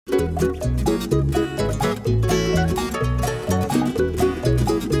Hey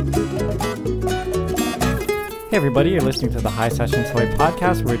everybody, you're listening to the High Sessions Hawaii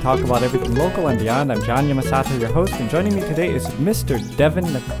podcast where we talk about everything local and beyond. I'm John Yamasato, your host, and joining me today is Mr. Devin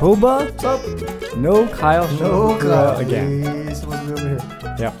Nakoba. What's up? No Kyle Kyle again. He's supposed to be over here.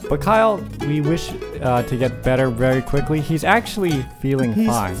 Yeah, but Kyle, we wish to get better very quickly. He's actually feeling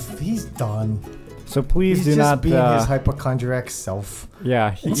fine. He's done. So please He's do just not... being his hypochondriac self.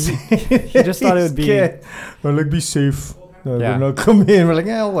 Yeah, he just thought it would be... Well, like, be safe. Yeah. We're not come in. We're like,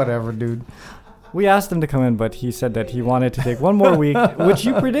 whatever, dude. We asked him to come in, but he said that he wanted to take one more week, which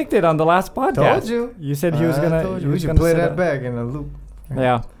you predicted on the last podcast. Told you. You said he was gonna. Told you. We should play that back in a loop.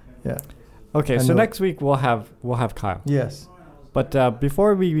 Yeah. Yeah. Okay, so next week we'll have Kyle. Yes. But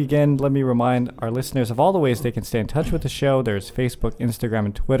before we begin, let me remind our listeners of all the ways they can stay in touch with the show. There's Facebook, Instagram,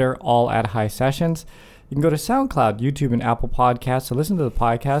 and Twitter, all at High Sessions. You can go to SoundCloud, YouTube, and Apple Podcasts to listen to the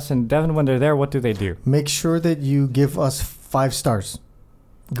podcast. And Devin, when they're there, what do they do? Make sure that you give us 5 stars.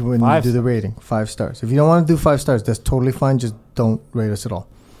 When you do the rating, 5 stars. If you don't want to do 5 stars, that's totally fine. Just don't rate us at all.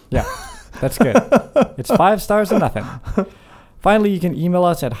 Yeah, that's good. It's 5 stars or nothing. Finally, you can email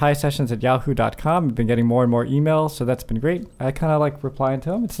us at highsessions@yahoo.com. We've been getting more and more emails, so that's been great. I kind of like replying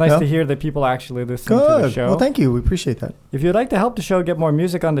to them. It's nice to hear that people actually listen to the show. Well, thank you. We appreciate that. If you'd like to help the show get more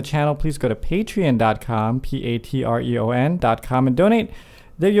music on the channel, please go to patreon.com, patreon.com, and donate.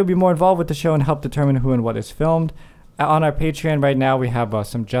 There you'll be more involved with the show and help determine who and what is filmed. On our Patreon right now, we have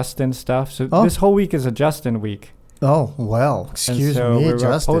some Justin stuff. So this whole week is a Justin week. Oh, well, excuse me, we're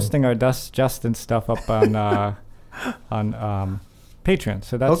Justin. posting our Justin stuff up on Patreon.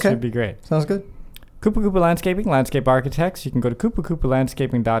 So that should be great. Sounds good. Koopa Koopa Landscaping, Landscape Architects. You can go to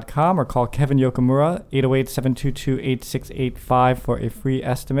koopakoopalandscaping.com or call Kevin Yokomura, 808-722-8685 for a free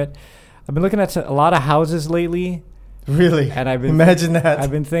estimate. I've been looking at a lot of houses lately. Really? And I've been Imagine that. I've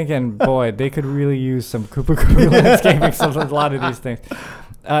been thinking, boy, they could really use some Koopa Koopa Landscaping. So a lot of these things.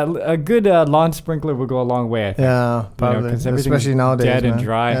 A good lawn sprinkler will go a long way, I think. Yeah, probably. Especially nowadays, dead man. and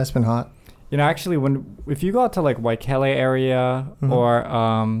dry. Yeah, it's been hot. You know, actually, if you go out to like Waikele area or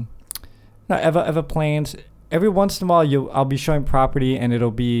Eva Plains, every once in a while I'll be showing property and it'll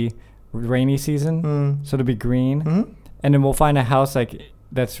be rainy season, so it'll be green, and then we'll find a house like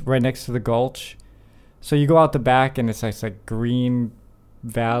that's right next to the gulch. So you go out the back and it's like green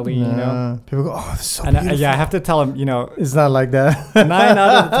valley, you know. People go, "Oh, this is so beautiful." I have to tell them, you know, it's not like that. 9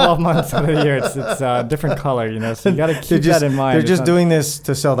 out of the 12 months of the year, it's a different color, you know. So you got to keep that in mind. They're just doing this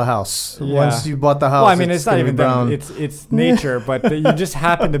to sell the house. Yeah. Once you bought the house, well, I mean, it's not even brown. them. It's nature, but you just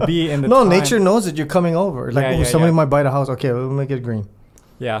happen to be in the No, time. nature knows that you're coming over. Like, somebody might buy the house. Okay, we'll make it green.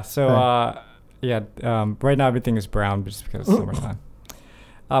 Yeah. So, right now everything is brown just because it's summertime.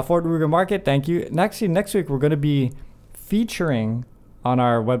 Fort Ruger Market, thank you. Next week we're going to be featuring on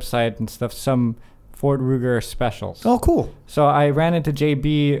our website and stuff some Fort Ruger specials. Oh, cool. So I ran into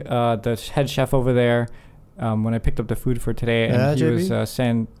JB, the head chef over there, when I picked up the food for today, and he was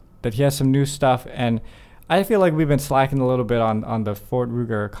saying that he has some new stuff, and I feel like we've been slacking a little bit on the Fort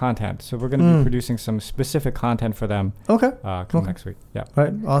Ruger content. So we're going to be producing some specific content for them. Okay. Next week. Yeah.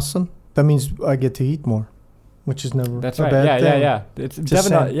 Right. Awesome. That means I get to eat more, which is never That's a right. bad thing. Yeah. It's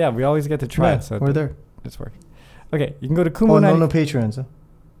Devin. We always get to try it. So we're there. It's work. Okay, you can go to Kumu. No patrons. Huh?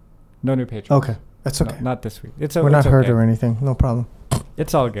 No new patrons. Okay, that's okay. No, not this week. We're not hurt or anything. No problem.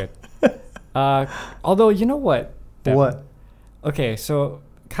 It's all good. Although, you know what? Devin? What? Okay, so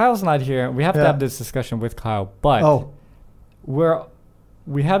Kyle's not here. We have to have this discussion with Kyle, but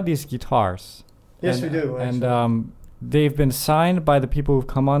we have these guitars. Yes, we do. Actually. And they've been signed by the people who've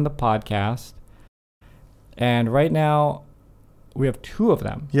come on the podcast. And right now, we have 2 of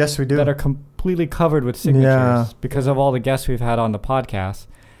them. Yes, we do. That are completely covered with signatures because of all the guests we've had on the podcast.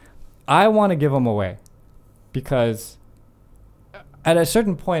 I want to give them away because at a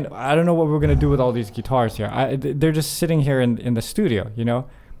certain point, I don't know what we're going to do with all these guitars here. They're just sitting here in the studio, you know.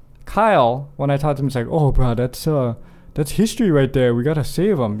 Kyle, when I talked to him, he's like, "Oh, bro, that's history right there. We got to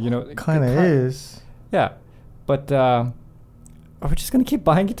save them," you know. Kind of is. Yeah. But are we just going to keep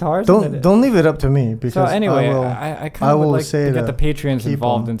buying guitars? Don't leave it up to me because so anyway, I kind of would like to get the Patreons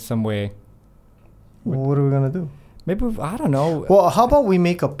involved in some way. What are we going to do? Maybe, I don't know. Well, how about we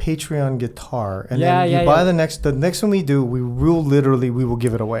make a Patreon guitar and then you buy the next one we do, we will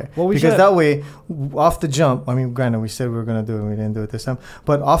give it away. Well, because that way, off the jump, I mean, granted, we said we were going to do it and we didn't do it this time,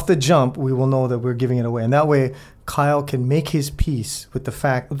 but off the jump, we will know that we're giving it away. And that way, Kyle can make his peace with the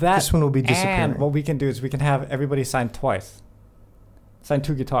fact that this one will be disappearing. And what we can do is we can have everybody sign twice. Sign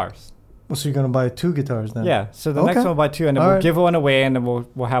 2 guitars. Well, so you're going to buy 2 guitars then? Yeah. So the next one we'll buy 2 and then we'll give one away and then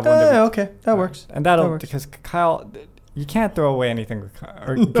we'll have one. Okay. That works. And that'll because Kyle, you can't throw away anything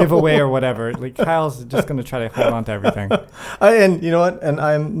or give away or whatever. Like Kyle's just gonna try to hold on to everything. And you know what? And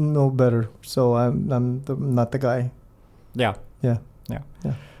I'm no better, so I'm not the guy. Yeah. Yeah.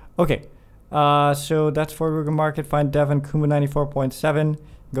 Okay. So that's Fort Ruger Market. Find Devin Kuma 94.7.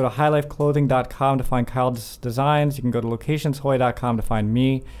 Go to highlifeclothing.com to find Kyle's designs. You can go to locationshawaii.com to find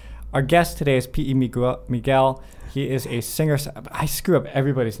me. Our guest today is P.E. Miguel. He is a singer. I screw up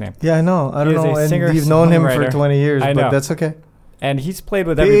everybody's name. Yeah, I know. I don't know. And you've known him for 20 years, but that's okay. And he's played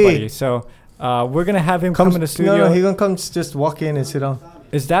with everybody. So we're going to have him come in the studio. No, he's going to come just walk in and sit down.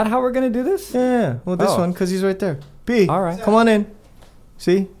 Is that how we're going to do this? Yeah. Well, this one, because he's right there. P, all right. Come on in.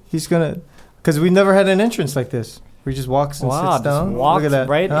 See? He's going to... Because we've never had an entrance like this. Where he just walks and sits down. Walks Look at that.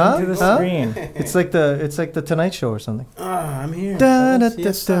 Right into the screen. It's like the Tonight Show or something. I'm here.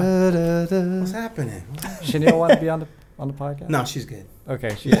 What's happening? Chanel want to be on the podcast? No, she's good.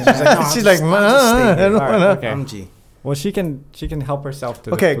 Okay. She's like, okay. I'm G. Well, she can help herself to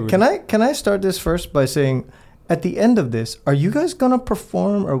the Okay, food. can I start this first by saying, at the end of this, are you guys gonna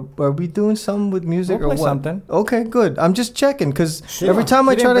perform, or are we doing something with music, we'll or play what? something. Okay, good. I'm just checking because every time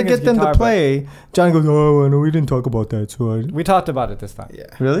I try to get them to play, John goes, "Oh, no, we didn't talk about that." So we talked about it this time. Yeah.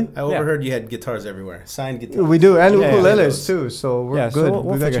 Really? I overheard you had guitars everywhere. Signed guitars. We do, and ukuleles too. So we're good. So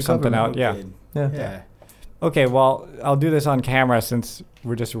we'll figure something out. Yeah. Okay. Well, I'll do this on camera since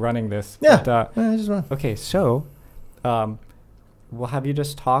we're just running this. Yeah. But, just run. Okay. So, we'll have you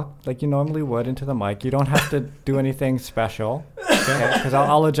just talk like you normally would into the mic. You don't have to do anything special. Okay? Because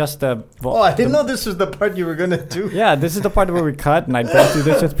I'll adjust the... I didn't know this was the part you were going to do. Yeah, this is the part where we cut, and I'd go through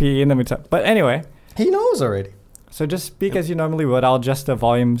this with PE, and then we talk. But anyway. He knows already. So just speak as you normally would. I'll adjust the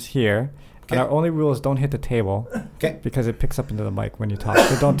volumes here. Okay. And our only rule is don't hit the table. Okay. Because it picks up into the mic when you talk.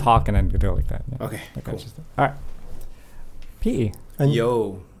 So don't talk and then do it like that. Yeah. Okay, cool. All right. PE.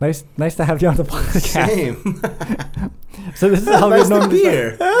 Yo. Nice to have you on the podcast. Same. So this is how nice we normally to be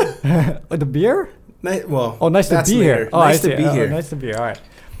here. The beer? Nice to be here. Oh, nice to be here. Nice to be here. All right.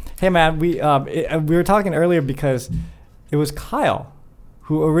 Hey, man, we were talking earlier because it was Kyle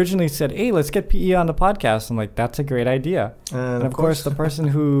who originally said, "Hey, let's get PE on the podcast." I'm like, "That's a great idea." And of course, the person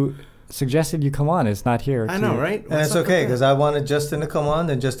who suggested you come on is not here. I know, right? And it's okay because I wanted Justin to come on,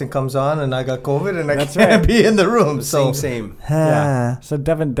 and Justin comes on, and I got COVID, and I can't be in the room. So same. Yeah. So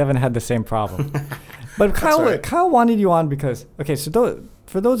Devin had the same problem. But Kyle wanted you on because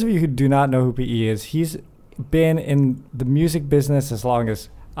for those of you who do not know who PE is, he's been in the music business as long as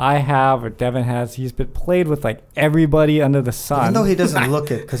I have or Devin has. He's been played with like everybody under the sun. Even though he doesn't look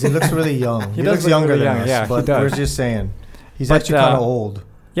it because he looks really young. He looks younger than us. Yeah, but we're just saying he's actually kind of old.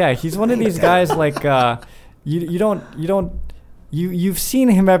 Yeah, he's one of these guys like you've seen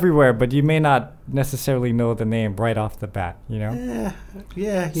him everywhere, but you may not necessarily know the name right off the bat, you know?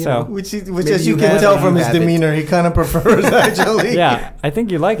 Yeah. So, which as you can tell from his demeanor, he kind of prefers actually. Yeah, I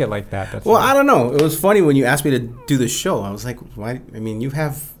think you like it like that. That's I don't know. It was funny when you asked me to do the show. I was like, why? I mean, you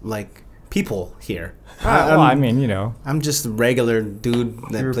have like people here. I mean, you know. I'm just a regular dude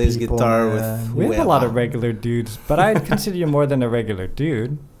that plays guitar with. We have a lot of regular dudes, but I'd consider you more than a regular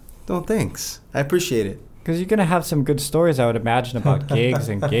dude. Oh, thanks. I appreciate it. Because you're going to have some good stories, I would imagine, about gigs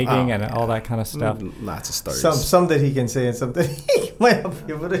and gigging and all that kind of stuff. Lots of stories. Some that he can say and some that he might not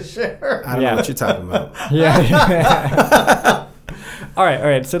be able to share. I don't know what you're talking about. Yeah. All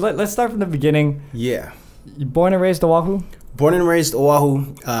right. So let's start from the beginning. Yeah. You born and raised Oahu? Born and raised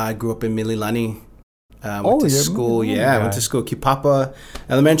Oahu. I grew up in Mililani. Went to school. I went to school Kipapa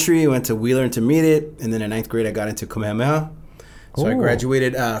Elementary. Went to Wheeler Intermediate. And then in 9th grade, I got into Kamehameha. So I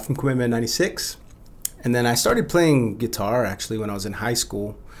graduated from Kamehameha in 96. And then I started playing guitar, actually, when I was in high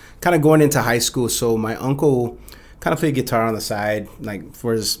school. Kind of going into high school. So my uncle kind of played guitar on the side, like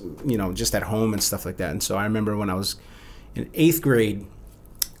for his, just at home and stuff like that. And so I remember when I was in 8th grade,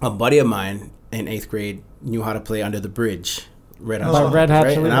 a buddy of mine in 8th grade knew how to play Under the Bridge. Red Hot, right?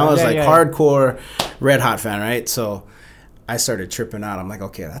 And I was hardcore Red Hot fan, right? So I started tripping out. I'm like,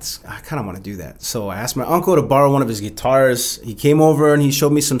 okay, I kind of want to do that. So I asked my uncle to borrow one of his guitars. He came over and he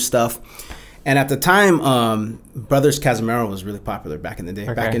showed me some stuff. And at the time, Brothers Casimiro was really popular back in the day.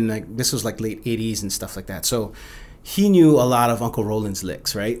 Okay. Back in this was like late 80s and stuff like that. So he knew a lot of Uncle Roland's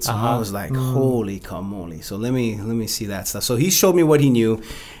licks, right? So I was like, holy camole. So let me see that stuff. So he showed me what he knew.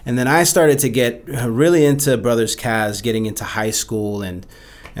 And then I started to get really into Brothers Cas, getting into high school and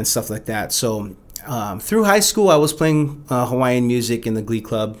stuff like that. So through high school, I was playing Hawaiian music in the Glee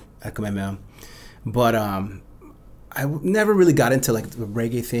Club at Kamehameha. But I never really got into like the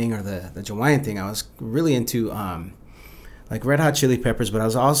reggae thing or the Hawaiian thing. I was really into like Red Hot Chili Peppers, but I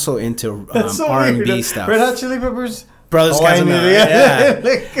was also into R&B stuff. Red Hot Chili Peppers Brothers Casanova.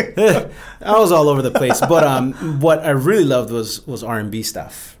 Yeah. I was all over the place. But what I really loved was R&B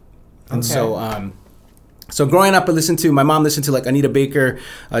stuff. And so growing up, my mom listened to like Anita Baker,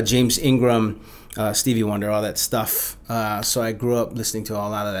 James Ingram, Stevie Wonder, all that stuff. So I grew up listening to a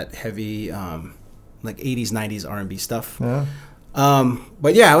lot of that heavy, like 80s, 90s R&B stuff. Yeah.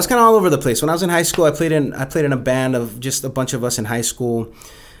 But yeah, I was kind of all over the place. When I was in high school, I played in a band of just a bunch of us in high school.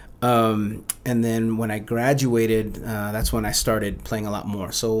 And then when I graduated, that's when I started playing a lot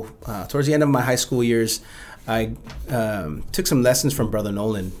more. So towards the end of my high school years, I took some lessons from Brother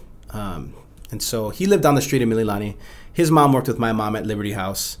Nolan. And so he lived down the street in Mililani. His mom worked with my mom at Liberty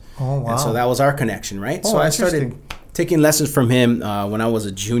House. Oh, wow. And so that was our connection, right? Oh, so I started taking lessons from him when I was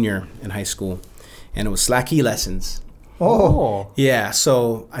a junior in high school. And it was slack key lessons. Oh. Yeah,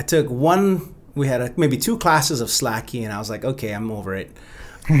 so I took we had maybe 2 classes of slack key, and I was like, okay, I'm over it.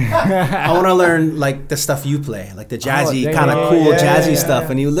 I want to learn like the stuff you play, like the jazzy, kind of cool jazzy stuff.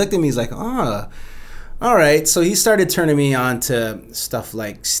 And he looked at me, he's like, oh, all right. So he started turning me on to stuff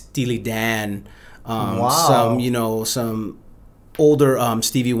like Steely Dan, some older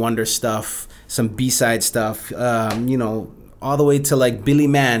Stevie Wonder stuff, some B-side stuff, all the way to like Billy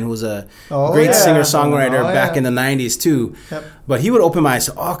Mann, who was a great singer-songwriter back in the 90s too. Yep. But he would open my eyes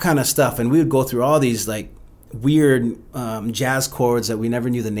to all kind of stuff, and we would go through all these like weird jazz chords that we never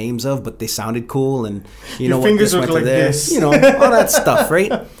knew the names of, but they sounded cool, and your fingers look like this, all that stuff,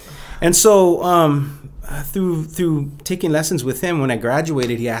 right? And so through taking lessons with him, when I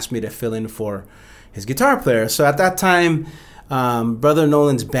graduated, he asked me to fill in for his guitar player. So at that time, Brother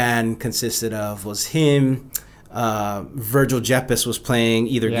Nolan's band was him. Virgil Jeppes was playing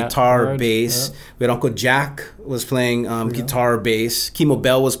either guitar or bass. Yeah. We had Uncle Jack was playing guitar or bass. Kimo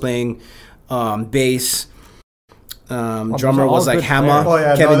Bell was playing bass. Drummer was like Hammer.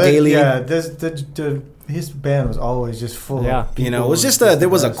 Kevin Daly. Yeah, his band was always just full of people. It was just there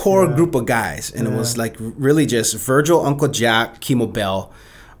was a core group of guys, and it was like really just Virgil, Uncle Jack, Kimo Bell.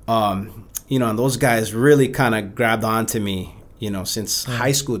 And those guys really kind of grabbed onto me, since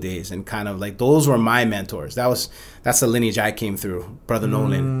high school days, and kind of like those were my mentors. That's the lineage I came through, Brother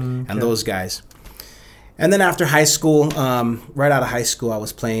Nolan and those guys. And then after high school, right out of high school, I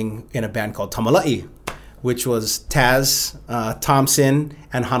was playing in a band called Tamala'i, which was Taz, Thompson,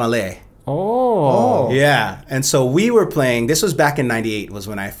 and Hanale. Oh. Yeah. And so we were playing, this was back in 98 was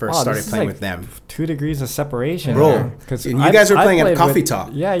when I first started playing with them. 2 degrees of separation. Bro, and you guys were playing at Coffee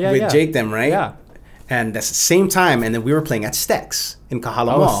Talk with Jake them, right? Yeah. And that's the same time, and then we were playing at Stex in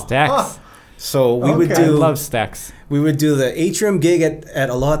Kahala Mall. Stex. So we would do. I love Stex. We would do the Atrium gig at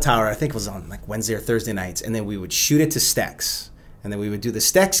Aloha Tower. I think it was on like Wednesday or Thursday nights, and then we would shoot it to Stex, and then we would do the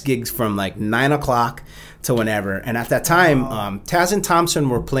Stex gigs from like 9 o'clock to whenever. And at that time, Taz and Thompson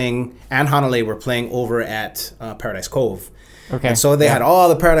were playing, and Hanale were playing over at Paradise Cove. Okay. And so they had all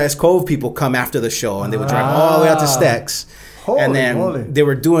the Paradise Cove people come after the show, and they would drive all the way out to Stex. And then they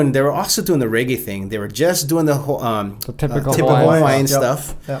were also doing the reggae thing. They were just doing the typical Hawaiian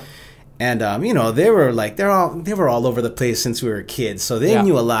stuff. Yep. And they were all over the place since we were kids. So they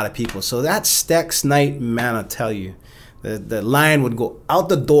knew a lot of people. So that Stex night, man, I'll tell you, the line would go out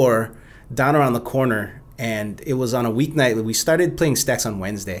the door, down around the corner, and it was on a weeknight. We started playing Stex on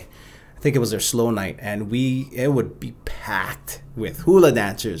Wednesday. I think it was their slow night, and it would be packed with hula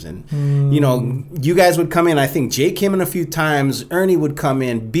dancers, and you guys would come in. I think Jake came in a few times. Ernie would come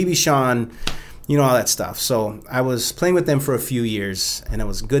in, BB Sean, all that stuff. So I was playing with them for a few years, and it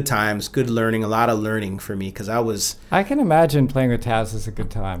was good times, good learning, a lot of learning for me because I can imagine playing with Taz is a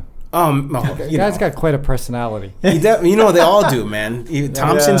good time. You guys got quite a personality. They all do, man.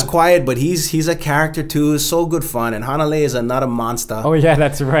 Thompson's quiet, but he's a character too. It's so good fun, and Hanale is not a monster. Oh yeah,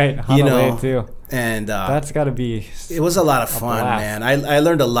 that's right. Hanale too. And that's got to be. It was a lot of fun, man. I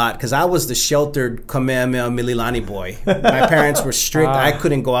learned a lot because I was the sheltered Kamehameha Mililani boy. My parents were strict. I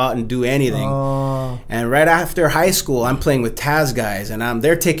couldn't go out and do anything. And right after high school, I'm playing with Taz guys, and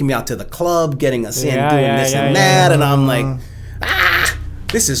they're taking me out to the club, getting us in, doing this and that, and I'm like,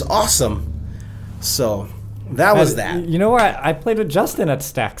 this is awesome. So that was that. You know what? I played with Justin at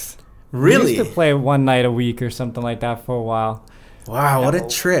Stex. Really? We used to play one night a week or something like that for a while. Wow, what a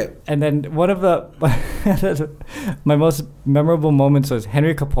trip. And then one of my most memorable moments was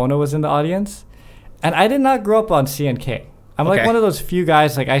Henry Capona was in the audience. And I did not grow up on CNK. I'm like one of those few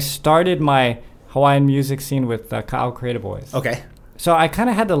guys, like I started my Hawaiian music scene with Ka'au Creative Boys. Okay. So I kind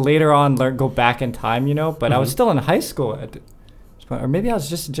of had to later on go back in time, but I was still in high school or maybe I was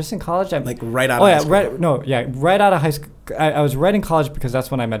just in college. Like right out of high school. Right out of high school. I was right in college because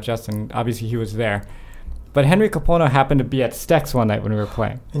that's when I met Justin. Obviously, he was there. But Henry Capono happened to be at Stex one night when we were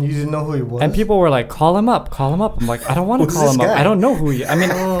playing. And you didn't know who he was? And people were like, call him up. I'm like, I don't want to Who's call this him up. guy? I don't know who he is. I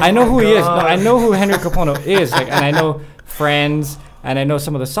mean, I know who he is. No, I know who Henry Capono is. Like, and I know Friends, and I know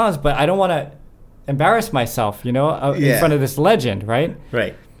some of the songs, but I don't want to embarrass myself, in front of this legend, right?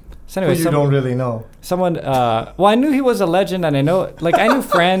 Right. So anyway, you don't really know. Someone, well, I knew he was a legend, and I knew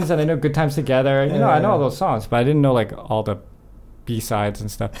Friends, and I know Good Times Together. I know all those songs, but I didn't know like all the B-sides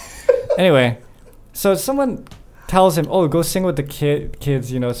and stuff. Anyway, so someone tells him, "Oh, go sing with the kids,"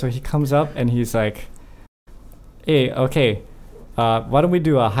 So he comes up and he's like, "Hey, okay, why don't we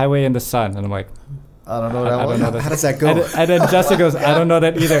do a Highway in the Sun?" And I'm like, I don't know that one. How does that go? And then Justin goes, "I don't know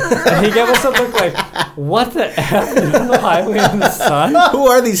that either." And he gave us a look like, "What the F? You don't know Highway in the Sun?" Who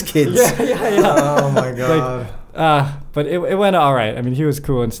are these kids? Yeah. Oh my god. But it went all right. I mean, he was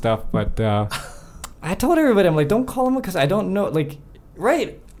cool and stuff, but I told everybody, I'm like, don't call him because I don't know, like,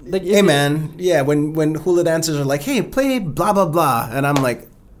 right? Like, hey man, yeah. When hula dancers are like, "Hey, play blah blah blah," and I'm like,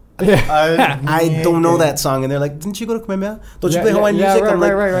 I don't know that song, and they're like, "Didn't you go to Kamehameha? Don't you play Hawaiian music?" Right, I'm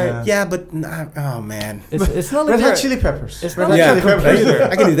like, right. Yeah, but oh man, it's not like Red Hot Chili Peppers. It's not like Chili Peppers.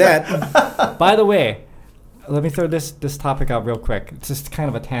 I can do that. By the way, let me throw this topic out real quick. It's just kind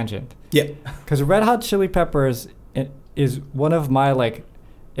of a tangent. Yeah, because Red Hot Chili Peppers is one of my, like,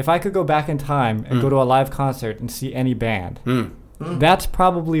 if I could go back in time and go to a live concert and see any band, that's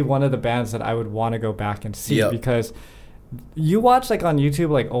probably one of the bands that I would want to go back and see because you watch like on YouTube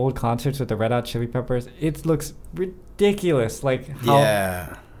like old concerts with the Red Hot Chili Peppers, it looks ridiculous, like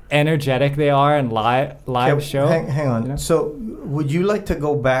how energetic they are in live show. Hang on. So would you like to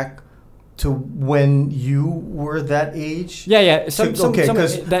go back to when you were that age? Yeah. Because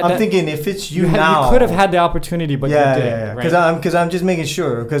I'm thinking if it's you now, you could have had the opportunity, but you didn't. Yeah. Because I'm just making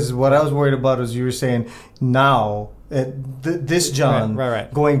sure. Because what I was worried about was you were saying now. This John right.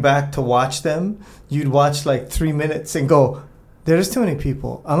 going back to watch them, you'd watch like 3 minutes and go, "There's too many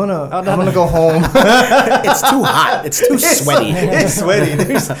people. I'm gonna go home. It's too hot. It's too sweaty. It's sweaty.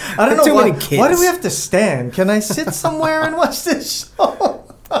 I don't know too why. many kids. Why do we have to stand? Can I sit somewhere and watch this show?"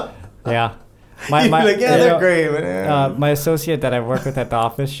 Yeah. They're great. But, my associate that I work with at the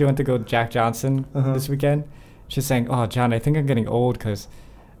office, she went to go Jack Johnson this weekend. She's saying, "Oh, John, I think I'm getting old because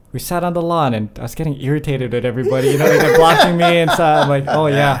we sat on the lawn and I was getting irritated at everybody. Like they're blocking me and stuff." I'm like, "Oh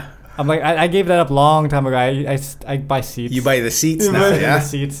yeah." I'm like, I gave that up long time ago. I buy seats. You buy the seats now, yeah? The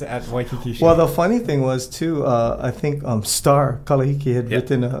seats at Waikiki Show. Well, the funny thing was too. I think Star Kalahiki had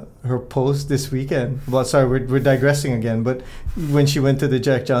written her post this weekend. Well, sorry, we're digressing again. But when she went to the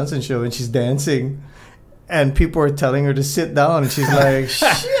Jack Johnson show and she's dancing, and people were telling her to sit down, and she's like,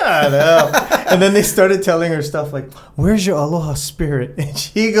 "Shut up!" And then they started telling her stuff like, "Where's your aloha spirit?" And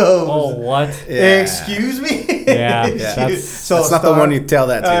she goes, "Oh, what? Excuse me." Yeah, that's not the one you tell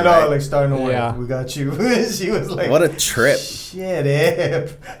that to. I know, right? like Star, no way, we got you. She was like, "What a trip!" Shit,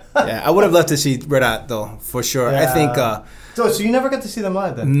 yeah, I would have loved to see Red Hot though, for sure. Yeah. I think. So you never got to see them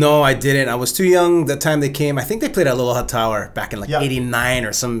live then? No, I didn't. I was too young the time they came. I think they played at Aloha Tower back in like '89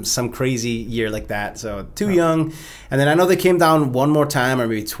 or some crazy year like that. So too young. And then I know they came down one more time or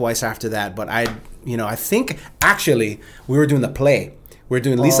maybe twice after that. But I think actually we were doing the play. We were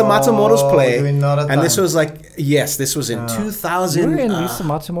doing Lisa Matsumoto's play. And this was this was in 2000. You were in Lisa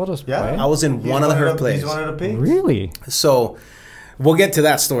Matsumoto's play? I was in one of her plays. He's one of the pigs? Really? So we'll get to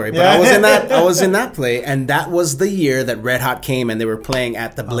that story, but I was in that play, and that was the year that Red Hot came, and they were playing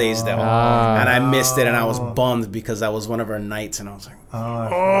at the Blaisdell, and I missed it, and I was bummed because that was one of our nights, and I was like,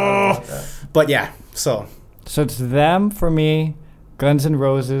 but yeah, so it's them for me, Guns N'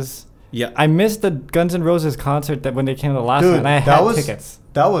 Roses. Yeah, I missed the Guns N' Roses concert that when they came to the last one, and I had tickets.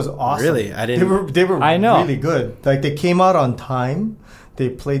 That was awesome. Really, I didn't. They were I know. really good. Like they came out on time. They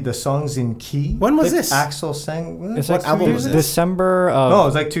played the songs in key. When was this? Axl sang. It's what like album was this? December of No, it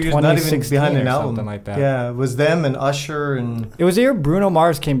was like 2 years, not even behind an album. Something like that. Yeah, it was them and Usher and... It was the year Bruno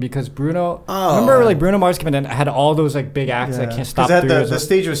Mars came because Bruno... Remember like Bruno Mars came in and had all those like big acts that can't stop through. The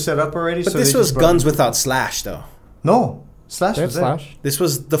stage was set up already. But this was Guns without Slash though. No, Slash was there. This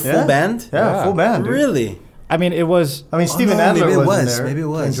was the full band? Yeah, full band. Dude. Really? I mean, it was... Steven Adler was in there. Maybe it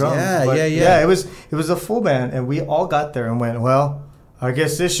was. Yeah, it was a full band, and we all got there and went, well... I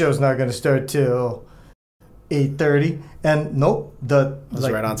guess this show's not going to start till 8:30, and nope,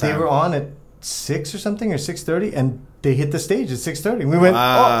 right on time. They were on at 6 or something or 6:30, and they hit the stage at 6:30. We went,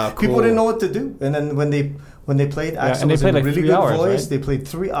 cool. People didn't know what to do, and then when they played, Axl was in a really good voice. Right? They played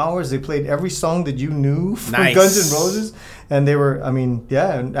 3 hours. They played every song that you knew from Guns N' Roses, and they were, and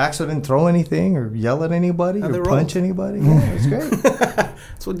Axl didn't throw anything or yell at anybody or punch anybody. Yeah, it was great.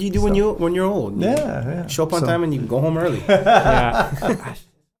 That's what you do when you're old. Yeah. Show up on time and you can go home early. Yeah.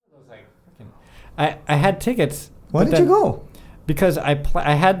 I had tickets. Why but did you then- go? Because I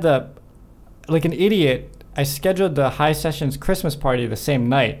had like an idiot, I scheduled the High Sessions Christmas party the same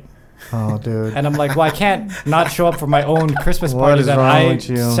night. Oh, dude. And I'm like, well, I can't not show up for my own Christmas What party is that wrong I with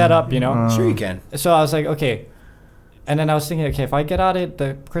you? set up, you know? Sure you can. So I was like, okay. And then I was thinking, okay, if I get out at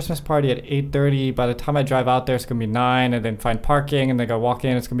the Christmas party at 8:30, by the time I drive out there, it's going to be 9, and then find parking, and then go walk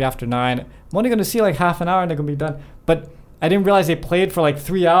in, it's going to be after 9. I'm only going to see like half an hour, and they're going to be done. But I didn't realize they played for like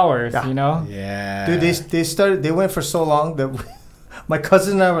 3 hours, Yeah. you know? Yeah. Dude, they went for so long that my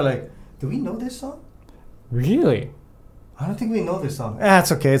cousin and I were like, do we know this song? Really? I don't think we know this song.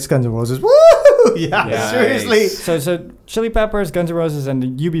 It's okay. It's Guns N' Roses. Woo! Yeah, Nice. seriously. So Chili Peppers, Guns N' Roses, and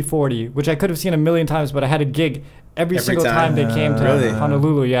UB40, which I could have seen a million times, but I had a gig every Every single time they came to Really?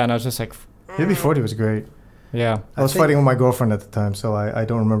 Honolulu. Yeah, and I was just like, UB40 was great. yeah. I was think- fighting with my girlfriend at the time, so I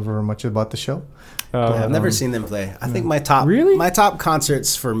don't remember much about the show. I've never Um, seen them play. I think my top Really? my top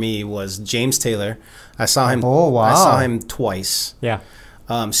concerts for me was James Taylor. I saw him. Oh, wow. I saw him twice. Yeah.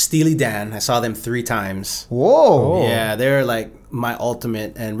 Steely Dan. I saw them 3 times. Whoa. Oh. Yeah, they're like my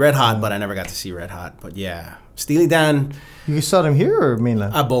ultimate. And Red Hot, but I never got to see Red Hot. But yeah, Steely Dan. You saw them here or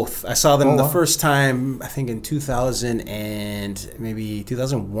mainland? Both. I saw them Oh, the wow. first time, I think in 2000 and maybe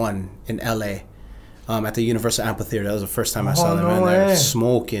 2001 in LA, at the Universal Amphitheater. That was the first time I saw Oh, them, no and they're way.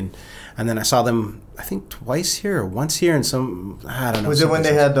 smoking. And then I saw them, I think twice here or once here, in some, I don't know. Was it when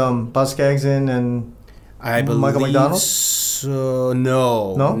they something- had Buzz Skaggs in and I believe Michael McDonald? So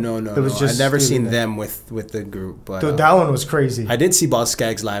no, No? no. It was just I've never Steely seen Dan. them with the group, but dude, that one was crazy. I did see Boss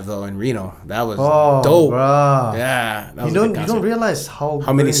Skaggs live though in Reno. That was Oh, dope. bruh. Yeah, that was You a don't good you don't concert. realize how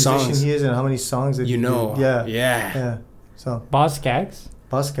How many good a musician songs? he is and how many songs that You he know, did. Yeah. yeah, So Boz Skaggs?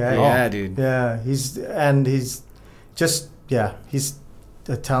 Buzz Skaggs. yeah, dude. Yeah, he's just he's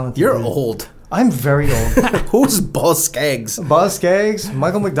a talented You're dude. old. I'm very old. Who's Boss Skaggs? Buzz Skaggs,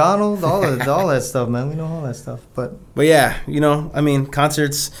 Michael McDonald, all that stuff, man. We know all that stuff. But But yeah, I mean,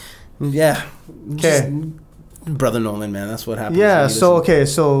 concerts. Yeah. Okay. Just Brother Nolan, man. That's what happens. yeah, when you so listen. okay,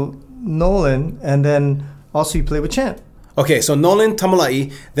 so Nolan, and then also you play with Chant. Okay, so Nolan,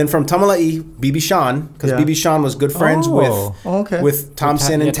 Tamala'i. Then from Tamala'i, BB Sean, because Yeah. BB Sean was good friends Oh. Oh, okay. with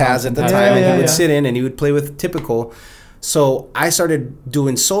Thompson yeah, and Taz Thompson, at the Taz. time, Yeah, and yeah, he would yeah. sit in and he would play with Typical. So I started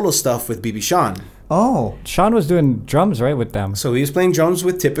doing solo stuff with BB Sean. Oh, Sean was doing drums, right, with them. So he was playing drums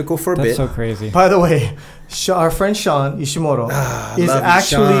with Typical for a That's bit. so crazy. by the way, our friend Sean Ishimoto is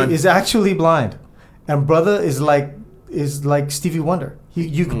love you, Sean. actually blind, and brother is like Stevie Wonder.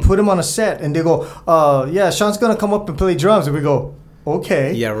 You can put him on a set, and they go, yeah, Sean's gonna come up and play drums, and we go,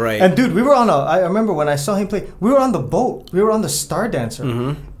 okay, Yeah, right. And dude, I remember when I saw him play, we were on the boat, we were on the Star Dancer,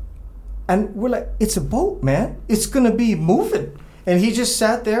 and we're like, it's a boat, man, it's gonna be moving. And he just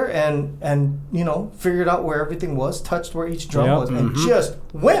sat there and figured out where everything was, touched where each drum Yep. was, and just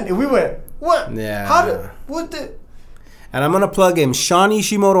went. And we went, what? Yeah. What the? And I'm going to plug him, Sean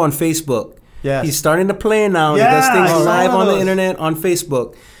Ishimoto on Facebook. Yes. He's starting to play now. Yeah, he does I things saw live on the those. internet on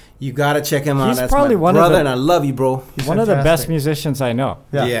Facebook. You got to check him out. He's That's probably my one of brother, the- and I love you, bro. He's One of the best fantastic. musicians I know.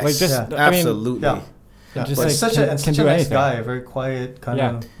 Yeah. Yes, Like, just- I mean, absolutely. Yeah. Yeah. Just But like he's such can- a can such do a nice anything. guy, very quiet, kind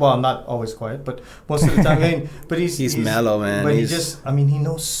Yeah. of. Well, not always quiet, but most of the time. But he's mellow, man. But He's- he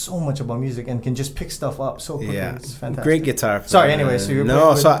knows so much about music and can just pick stuff up so quickly. Yeah, It's fantastic. great guitar player. Sorry, anyway, so you're no.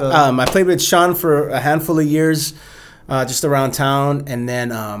 playing So with, I played with Sean for a handful of years, just around town, and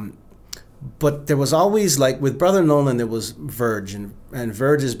then. But there was always, like, with Brother Nolan, there was Verge. And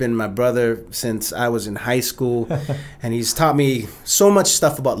Verge has been my brother since I was in high school. And he's taught me so much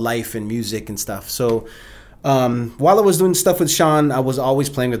stuff about life and music and stuff. So while I was doing stuff with Sean, I was always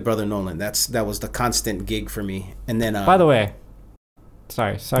playing with Brother Nolan. That was the constant gig for me. And then... By the way,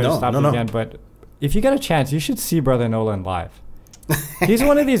 sorry to No, stop no, you no. again, but if you get a chance, you should see Brother Nolan live. He's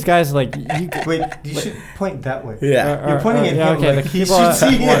one of these guys like you. Wait, you should point that way. yeah. You're pointing at yeah, him. okay, like the he people should are-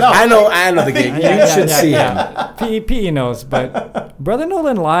 see it. I know the gig. You should see him. P.E. knows, but Brother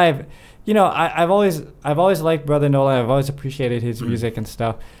Nolan live, I've always liked Brother Nolan. I've always appreciated his music and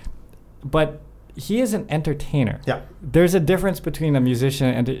stuff. But he is an entertainer. Yeah. There's a difference between a musician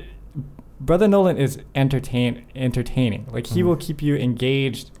and Brother Nolan is entertaining. Like he will keep you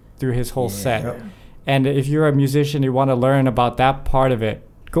engaged through his whole set. Yep. And if you're a musician, you want to learn about that part of it,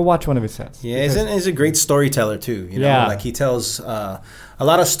 go watch one of his sets. Yeah, Because- he's a great storyteller too. Yeah. Like he tells a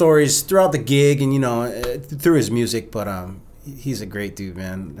lot of stories throughout the gig, and through his music. But he's a great dude,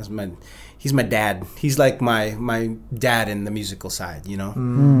 man. He's my dad. He's like my dad in the musical side,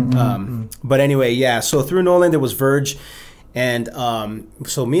 But anyway, yeah. So through Nolan, there was Verge, and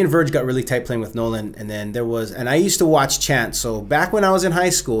so me and Verge got really tight playing with Nolan, and then and I used to watch Chant. So back when I was in high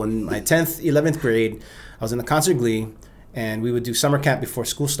school, in my 10th, 11th grade, I was in the concert glee. and we would do summer camp before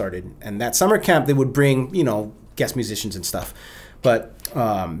school started. And that summer camp, they would bring, you know, guest musicians and stuff. But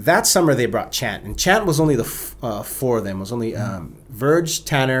that summer they brought Chant, and Chant was only the four of them. It was only Verge,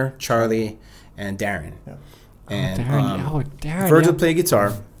 Tanner, Charlie, and Darren. Yeah. And Darren. Verge would play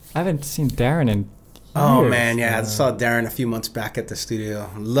guitar. I haven't seen Darren in years. Oh man, yeah, I saw Darren a few months back at the studio.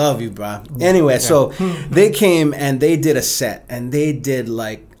 Love you, bro. Anyway, so they came and they did a set, and they did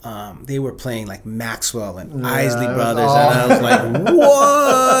like they were playing like Maxwell and Isley Brothers, and I was like,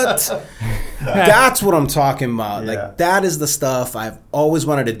 what? That's what I'm talking about. Like that is the stuff I've always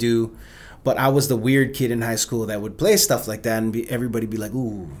wanted to do, but I was the weird kid in high school that would play stuff like that, and everybody be like,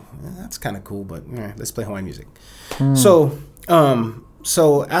 ooh, that's kind of cool, but let's play Hawaiian music. So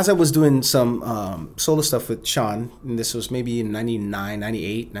as I was doing some solo stuff with Sean, and this was maybe in 99,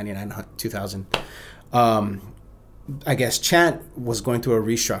 98, 99, 2000, I guess Chant was going through a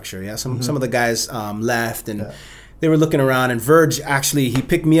restructure. Yeah, some of the guys left, and they were looking around. And Verge, actually, he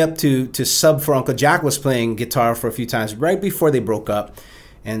picked me up to sub for Uncle Jack. Was playing guitar for a few times right before they broke up,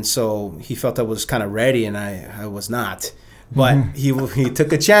 and so he felt I was kind of ready, and I was not. But he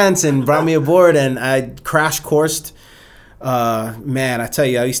took a chance and brought me aboard, and I crash coursed. Man, I tell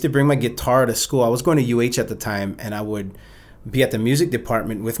you, I used to bring my guitar to school. I was going to UH at the time, and I would be at the music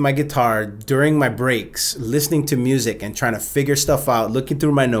department with my guitar during my breaks, listening to music and trying to figure stuff out, looking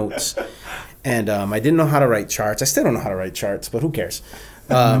through my notes. And I didn't know how to write charts. I still don't know how to write charts, but who cares?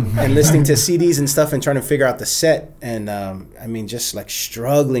 And listening to CDs and stuff and trying to figure out the set. And I mean, just like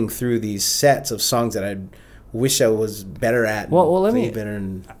struggling through these sets of songs that I wish I was better at. Well, let me.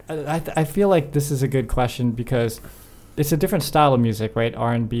 I feel like this is a good question because it's a different style of music, right?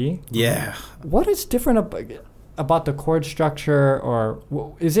 R&B. Yeah. What is different about the chord structure, or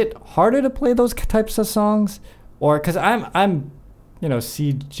is it harder to play those types of songs? Or because I'm,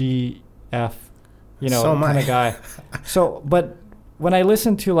 C, G, F, kind of guy. So, but when I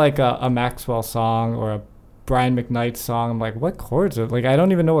listen to like a Maxwell song or a Brian McKnight song, I'm like, what chords are, like, I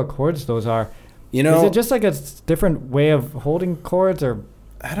don't even know what chords those are. Is it just like a different way of holding chords, or?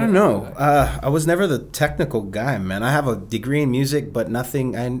 I don't know. I was never the technical guy, man. I have a degree in music, but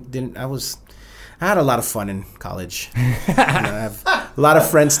nothing. I had a lot of fun in college. I have a lot of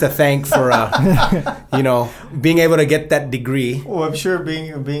friends to thank for, being able to get that degree. Well, I'm sure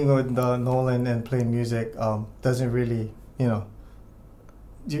being with Nolan and playing music doesn't really,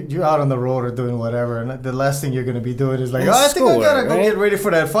 you're out on the road or doing whatever, and the last thing you're going to be doing is like, I think I gotta go get ready for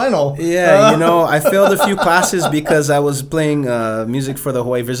that final. Yeah, I failed a few classes because I was playing music for the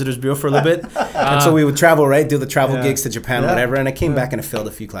Hawaii Visitors Bureau for a little bit, and so we would travel, do the travel gigs to Japan, whatever, and I came back and I failed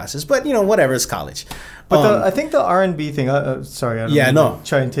a few classes, but whatever, it's college. But I think the R&B thing. Sorry, I don't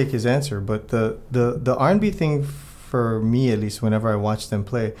try and take his answer, but the R&B thing for me, at least, whenever I watch them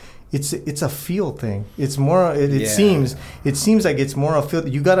play. It's a feel thing. It's more. It seems like it's more a feel.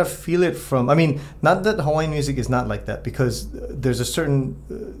 You gotta feel it from. I mean, not that Hawaiian music is not like that, because there's a certain,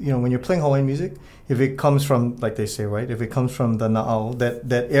 when you're playing Hawaiian music, if it comes from, like they say, right? If it comes from the na'au,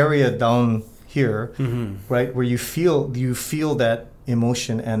 that area down here, right, where you feel that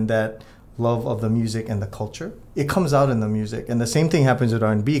emotion and that love of the music and the culture, it comes out in the music. And the same thing happens with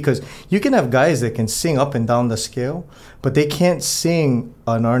R&B, because you can have guys that can sing up and down the scale, but they can't sing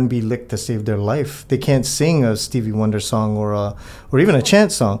an R&B lick to save their life. They can't sing a Stevie Wonder song or even a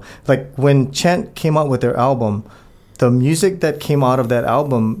Chant song. Like when Chant came out with their album, the music that came out of that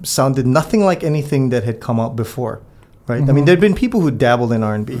album sounded nothing like anything that had come out before, right? I mean, there'd been people who dabbled in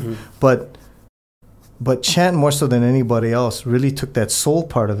R&B, but Chant, more so than anybody else, really took that soul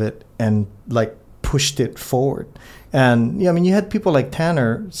part of it and like pushed it forward. And you had people like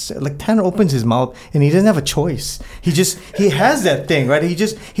Tanner. Like Tanner opens his mouth and he doesn't have a choice. He has that thing, right?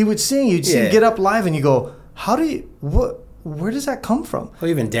 He would sing. You'd see him get up live and you go, where does that come from? Well,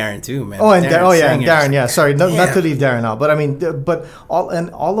 even Darren too, man. And Darren. Yeah, sorry, not to leave Darren out, but I mean,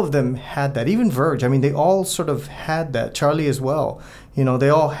 all of them had that. Even Verge. I mean, they all sort of had that. Charlie as well. They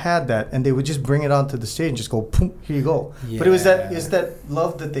all had that, and they would just bring it onto the stage and just go, boom, here you go. Yeah. But it's that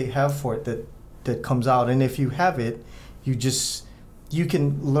love that they have for it that comes out, and if you have it, you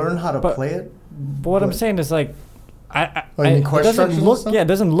can learn how to play it. But what I'm saying is like, it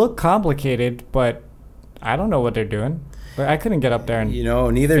doesn't look complicated, but I don't know what they're doing. But I couldn't get up there and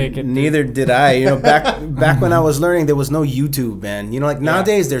neither did I. Back when I was learning, there was no YouTube, man.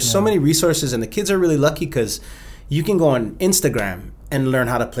 Nowadays there's so many resources, and the kids are really lucky because you can go on Instagram and learn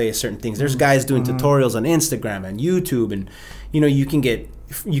how to play certain things. There's guys doing tutorials on Instagram and YouTube, and you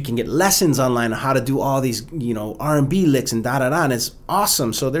can get lessons online on how to do all these R&B licks and and it's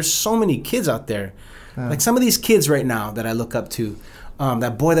awesome. So there's so many kids out there, like some of these kids right now that I look up to.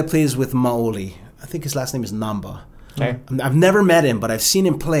 That boy that plays with Maoli, I think his last name is Namba. Okay. I've never met him, but I've seen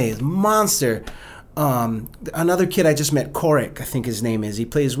him play. He's a monster. Another kid I just met, Korik, I think his name is. He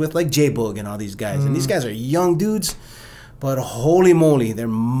plays with like J-Boog and all these guys. And these guys are young dudes, but holy moly, they're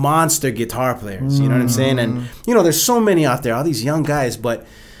monster guitar players. You know what I'm saying? And, you know, there's so many out there, all these young guys. But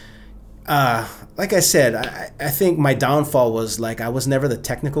like I said, I think my downfall was like I was never the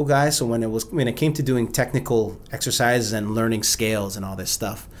technical guy. So when it came to doing technical exercises and learning scales and all this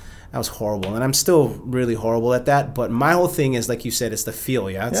stuff, I was horrible, and I'm still really horrible at that. But my whole thing is, like you said, it's the feel,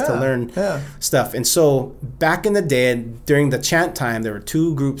 It's to learn stuff. And so back in the day, during the chant time, there were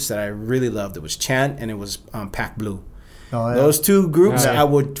two groups that I really loved. It was Chant and it was Pac Blue. Oh, yeah. Those two groups, I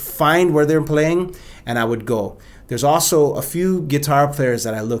would find where they're playing, and I would go. There's also a few guitar players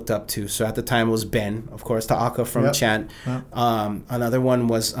that I looked up to. So at the time it was Ben, of course, Ta'aka from Chant. Another one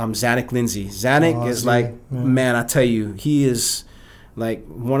was Zanuck Lindsay. Zanuck is man, I tell you, he is like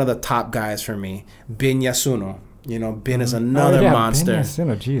one of the top guys for me. Bin Yasuno, you know, Bin is another monster. Bin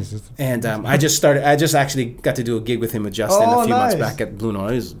Yasuno, Jesus. And I just actually got to do a gig with him with Justin a few months back at Blue Note.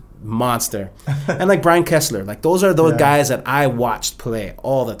 He was monster. And like Brian Kessler, like those are those guys that I watched play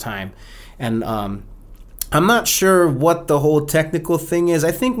all the time. And I'm not sure what the whole technical thing is.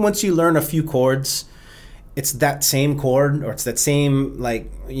 I think once you learn a few chords, it's that same chord, or it's that same, like,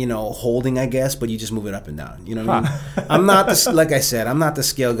 you know, holding, I guess, but you just move it up and down. You know what I mean? I'm not, like I said, I'm not the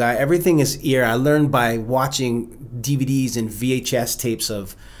scale guy. Everything is ear. I learned by watching DVDs and VHS tapes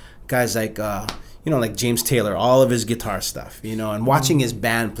of guys like, you know, like James Taylor, all of his guitar stuff, you know, and watching his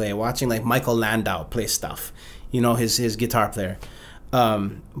band play, watching like Michael Landau play stuff, you know, his guitar player.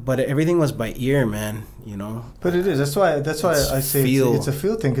 But everything was by ear, man, you know. But it is. That's why I say it's a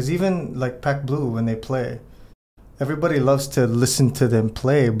feel thing. Because even like Pac Blue, when they play, everybody loves to listen to them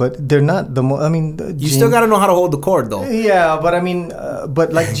play, but they're not the most. I mean, you still got to know how to hold the chord, though. Yeah, but I mean,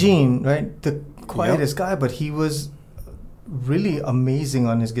 but like Gene, right? The quietest guy, but he was really amazing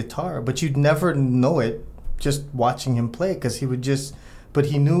on his guitar. But you'd never know it just watching him play, because he would just. But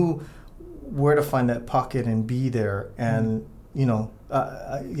he knew where to find that pocket and be there, and you know.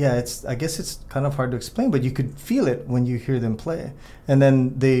 It's. I guess it's kind of hard to explain, but you could feel it when you hear them play. And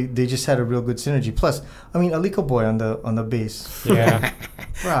then they just had a real good synergy. Plus, I mean, Aliko Boy on the bass. Yeah,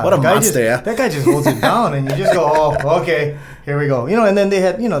 wow, what a monster! That guy just holds it down, and you just go, oh, okay, here we go. You know, and then they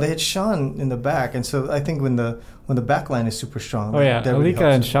had Sean in the back, and so I think when the back line is super strong. Oh yeah, Alika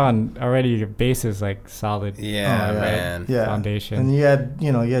really and Sean already, your bass is like solid. Yeah, man. Yeah. Foundation. And you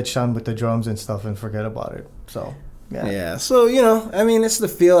had Sean with the drums and stuff, and forget about it. So. Yeah. So, you know, I mean, it's the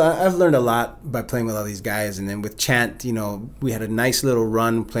feel. I've learned a lot by playing with all these guys. And then with Chant, you know, we had a nice little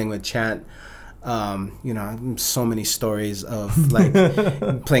run playing with Chant. You know, so many stories of like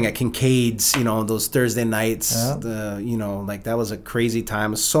playing at Kincaid's, you know, those Thursday nights. You know, like that was a crazy time.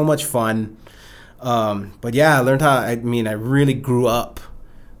 It was so much fun. But yeah, I learned I really grew up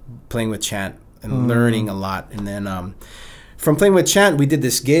playing with Chant and learning a lot. And then from playing with Chant, we did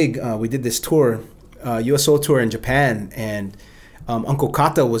this gig. We did this tour. USO tour in Japan, and Uncle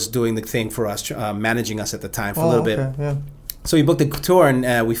Kata was doing the thing for us, managing us at the time for a little bit. Yeah. So we booked the tour,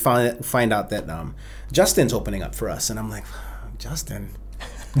 and we find out that Justin's opening up for us, and I'm like, Justin,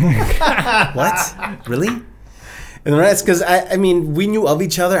 what? Really? And that's because I mean, we knew of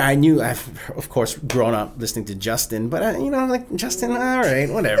each other. I've of course grown up listening to Justin, but I'm like, Justin, all right,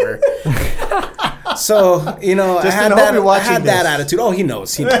 whatever. So, you know, Justin, I had that attitude. Oh, he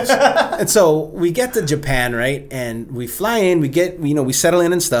knows. And so we get to Japan, right? And we fly in, we settle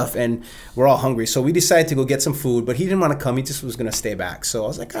in and stuff, and we're all hungry. So we decided to go get some food, but he didn't want to come. He just was going to stay back. So I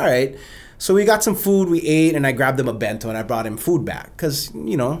was like, all right. So we got some food, we ate, and I grabbed him a bento, and I brought him food back. Because,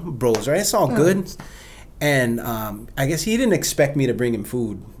 you know, bros, right? It's all good. And I guess he didn't expect me to bring him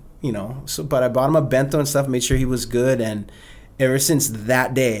food, you know. So, but I bought him a bento and stuff, made sure he was good. And ever since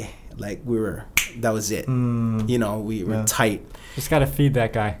that day, like that was it. You know, we were tight. Just got to feed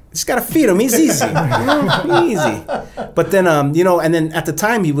that guy. Just got to feed him. He's easy. Easy. But then, you know, and then at the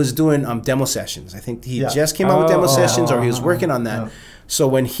time he was doing demo sessions. I think he just came out with demo sessions, or he was working on that. Yeah. So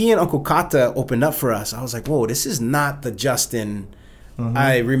when he and Uncle Kata opened up for us, I was like, whoa, this is not the Justin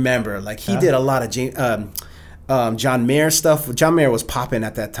I remember. Like, he did a lot of John Mayer stuff. John Mayer was popping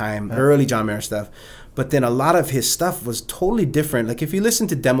at that time, early John Mayer stuff. But then a lot of his stuff was totally different. Like, if you listen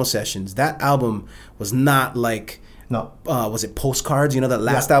to demo sessions, that album was not like, was it Postcards? You know, that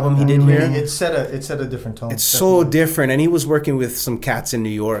last album he did here? It set a different tone. It's so different. And he was working with some cats in New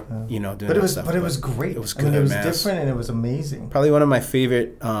York, you know, doing that stuff. But it was great. It was good, it was different, and it was amazing. Probably one of my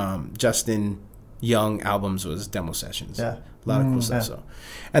favorite Justin Young albums was Demo Sessions. Yeah. A lot of cool stuff. So,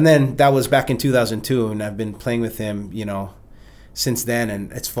 and then that was back in 2002, and I've been playing with him, you know, since then.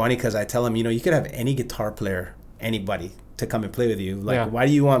 And it's funny because I tell him, you know, you could have any guitar player anybody to come and play with you. Like, Yeah. why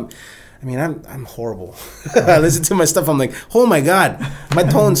do you want? I mean, I'm horrible. I listen to my stuff. I'm like, oh my God, my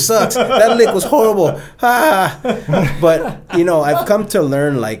tone sucks. That lick was horrible. But, you know, I've come to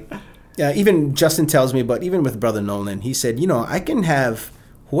learn, like, even Justin tells me, but even with Brother Nolan, he said, you know, I can have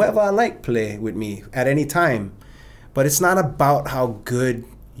whoever I like play with me at any time. But it's not about how good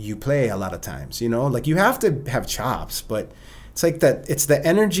you play a lot of times, you know? Like, you have to have chops, but it's like that. It's the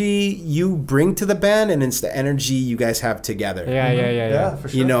energy you bring to the band, and it's the energy you guys have together. Yeah, for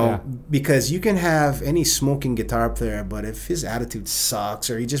sure. You know, Yeah. because you can have any smoking guitar player, but if his attitude sucks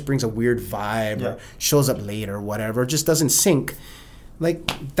or he just brings a weird vibe Yeah. or shows up late or whatever, just doesn't sync, like,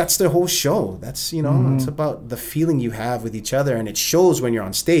 that's the whole show. That's, you know, it's about the feeling you have with each other, and it shows when you're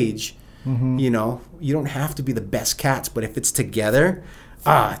on stage. You know, you don't have to be the best cats, but if it's together,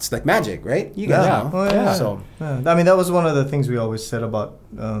 it's like magic, right? You guys know. Oh, yeah. So, Yeah. I mean, that was one of the things we always said about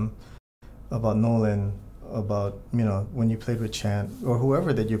Nolan, about, you know, when you played with Chant or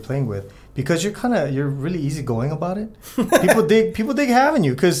whoever that you're playing with, because you're really easygoing about it. People dig having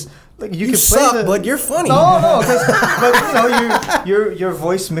you, because like you can suck, play but you're funny. No, but you know, your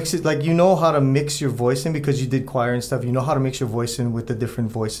voice mixes, like, you know how to mix your voice in because you did choir and stuff. You know how to mix your voice in with the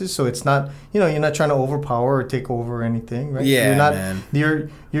different voices, so it's not, you know, you're not trying to overpower or take over or anything, right? Yeah, you're not, man.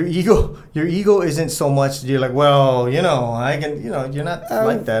 Your ego isn't so much you're like, well, you know, I can, you know, you're not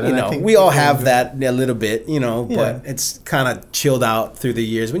like that. You And I know, think we all people have enjoy- that a little bit, you know, Yeah. but it's kind of chilled out through the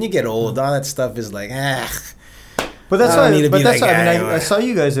years. When you get old, all that stuff is like, But that's I don't why. need to But be that's that why. I mean, guy I anymore. saw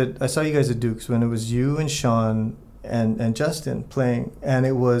you guys at Duke's when it was you and Sean and Justin playing, and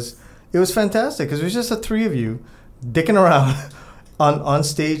it was fantastic because it was just the three of you dicking around on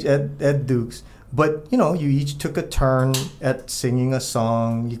stage at Duke's. But, you know, you each took a turn at singing a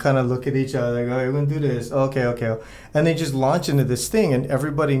song. You kind of look at each other, like, oh, we're going to do this. Okay. And they just launch into this thing, and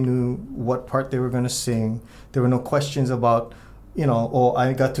everybody knew what part they were going to sing. There were no questions about, you know, oh,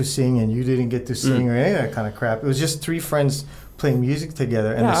 I got to sing and you didn't get to sing or any of that kind of crap. It was just three friends playing music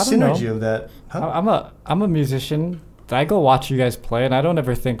together, and Yeah, the I don't know. synergy of that. Huh? I'm a musician. I go watch you guys play, and I don't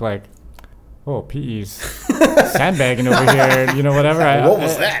ever think like, oh, PE's sandbagging over here, you know, whatever. What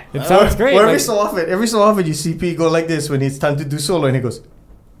was that? It sounds great. Well, like- every so often you see Pete go like this when it's time to do solo, and he goes,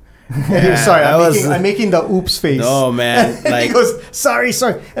 sorry, that I'm making the oops face. No, man. And Like, he goes, sorry.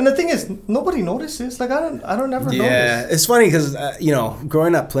 And the thing is, nobody notices. Like, I don't ever yeah, notice. it's funny because you know,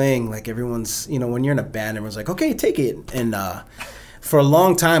 growing up playing, like, everyone's, you know, when you're in a band, everyone's like, okay, take it. And for a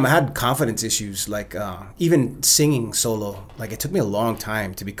long time, I had confidence issues. Like, even singing solo, like, it took me a long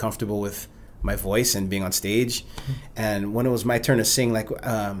time to be comfortable with my voice and being on stage. And when it was my turn to sing, like,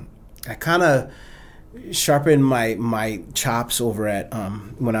 I kind of sharpened my chops over at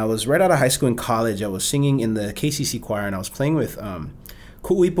when I was right out of high school and college. I was singing in the KCC choir, and I was playing with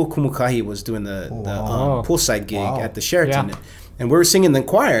Ku'ipo Kumukahi was doing the Wow. poolside gig Wow. at the Sheraton. Yeah. And we were singing in the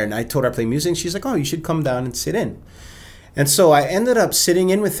choir, and I told her I play music, and she's like, oh, you should come down and sit in. And so I ended up sitting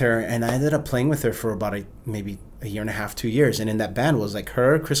in with her, and I ended up playing with her for about maybe a year and a half, 2 years. And in that band was like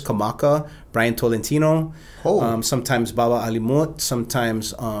her, Chris Kamaka, Brian Tolentino, Oh. sometimes Baba Alimut,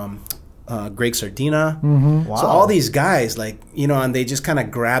 sometimes Greg Sardina. Wow. So all these guys, like, you know, and they just kind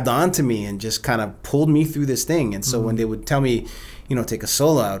of grabbed onto me and just kind of pulled me through this thing. And so when they would tell me, you know, take a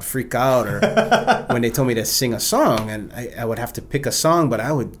solo, I would freak out. Or when they told me to sing a song, and I would have to pick a song, but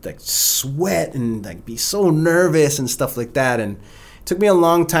I would like sweat and like be so nervous and stuff like that. And it took me a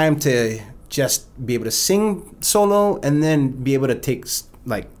long time to just be able to sing solo and then be able to take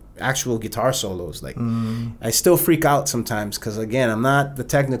like actual guitar solos. Like, I still freak out sometimes because, again, I'm not the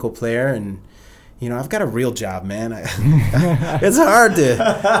technical player, and you know, I've got a real job, man. It's hard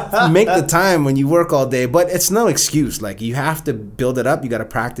to make the time when you work all day, but it's no excuse. Like, you have to build it up. You got to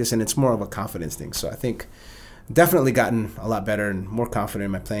practice, and it's more of a confidence thing. So I think definitely gotten a lot better and more confident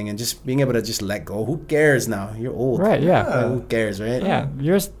in my playing, and just being able to just let go. Who cares now? You're old. Right, yeah. Like, who cares, right? Yeah,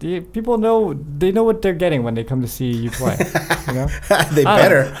 people know what they're getting when they come to see you play. You know, They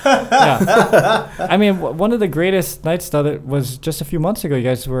better. yeah. I mean, one of the greatest nights though was just a few months ago. You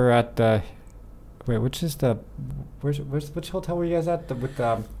guys were at the which hotel were you guys at? With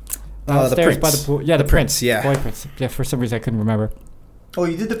The downstairs by the Prince. pool. Yeah, the Prince. Yeah. Boy Prince. Yeah, for some reason I couldn't remember. Oh,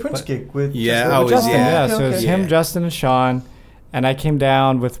 you did the Prince gig with Yeah, Justin? I was- Justin, yeah. So it's him, Justin, and Sean, and I came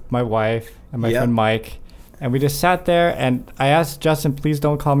down with my wife and my Yep. friend Mike, and we just sat there. And I asked Justin, please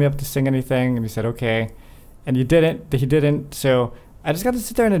don't call me up to sing anything, and he said okay, and he didn't. So I just got to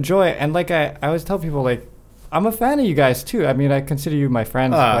sit there and enjoy it. And like I always tell people, like, I'm a fan of you guys too. I mean, I consider you my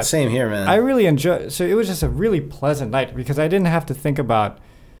friends. but Same here, man. I really enjoy. So it was just a really pleasant night because I didn't have to think about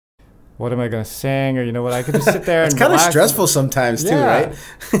what am I gonna sing, or I could just sit there. It's and kind of relax. stressful sometimes too, right?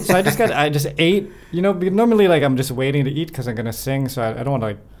 So I just ate. Because normally like I'm just waiting to eat because I'm gonna sing, so I don't want to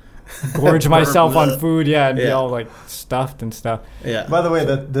like gorge myself on food, and be all like stuffed and stuff. Yeah. By the way,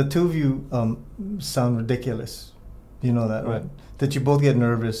 the two of you sound ridiculous. You know that, right? That you both get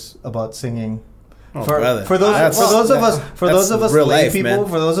nervous about singing. Oh, for those of us lay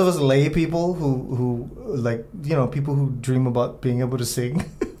people who like people who dream about being able to sing.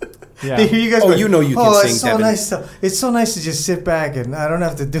 Yeah. They hear you guys. You can sing. It's so nice. It's so nice to just sit back and I don't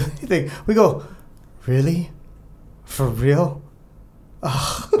have to do anything. We go, really, for real.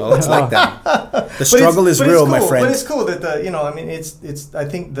 Oh, it's like that. The struggle is real, my friend. But it's cool that it's. I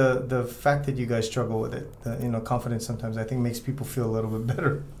think the fact that you guys struggle with it, confidence sometimes I think makes people feel a little bit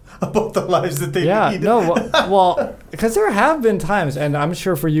better about the lives that they lead. Well, because there have been times, and I'm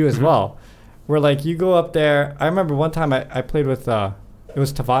sure for you as well, where like you go up there. I remember one time I played with it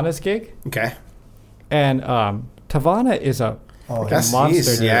was Tavana's gig. Okay. And Tavana is a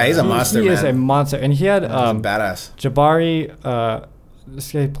monster. Yeah, he's a monster. He is a monster, and he had badass. Jabari.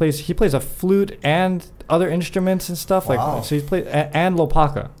 This guy plays a flute and other instruments and stuff. Wow. Like so he plays and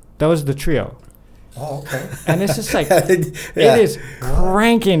Lopaka. That was the trio. Oh, okay. And it's just like it is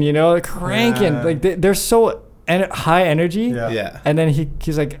cranking, cranking. Yeah. Like they're so high energy. Yeah. And then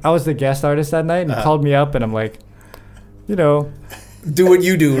he's like, I was the guest artist that night, and he called me up, and I'm like, do what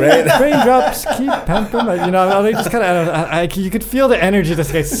you do, right? Raindrops keep pampering. They just kind of. You could feel the energy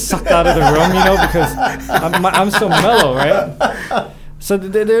just get sucked out of the room, because I'm so mellow, right? So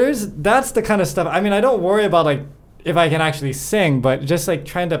that's the kind of stuff. I mean, I don't worry about like if I can actually sing, but just like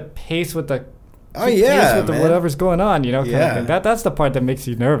trying to pace with the. Whatever's going on, kind of thing. That's the part that makes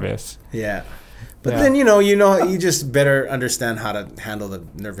you nervous. Yeah. But then you just better understand how to handle the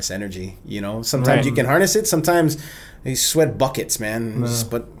nervous energy. Sometimes you can harness it. Sometimes you sweat buckets, man.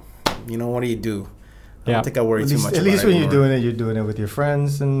 But what do you do? I don't think I worry too much. At least when you're doing it with your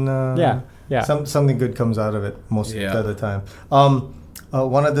friends, and something good comes out of it most of the time.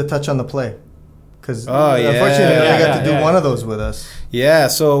 Wanted to touch on the play because unfortunately I got to do one of those with us. Yeah,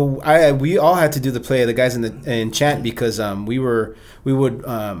 so we all had to do the play. The guys in Chant because we would.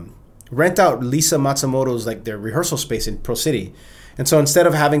 Rent out Lisa Matsumoto's like their rehearsal space in Pro City, and so instead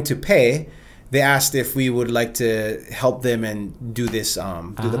of having to pay, they asked if we would like to help them and do this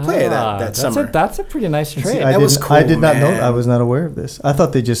do the play that summer. That's a pretty nice trade. That was cool. I did not know. I was not aware of this. I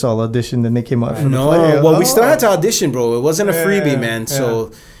thought they just all auditioned and they came out for the play. Well, we still had to audition, bro. It wasn't a freebie, man.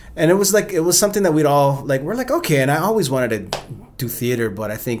 So, and it was something that we'd all like. We're like, okay. And I always wanted to do theater, but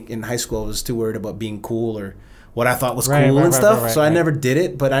I think in high school I was too worried about being cool or what I thought was cool and stuff. So I never did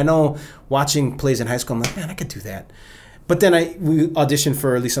it. But I know watching plays in high school, I'm like, man, I could do that. But then we auditioned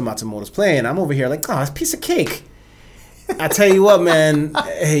for Lisa Matsumoto's play, and I'm over here like, oh, it's a piece of cake. I tell you what, man,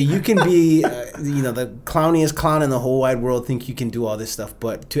 hey, you can be, the clowniest clown in the whole wide world, think you can do all this stuff.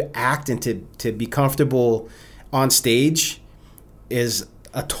 But to act and to be comfortable on stage is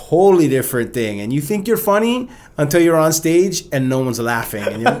a totally different thing. And you think you're funny until you're on stage and no one's laughing.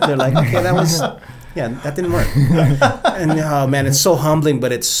 And they're like, okay, that was... Yeah, that didn't work. And oh man, it's so humbling,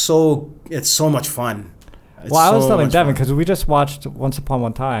 but it's so much fun. I was telling Devin because we just watched Once Upon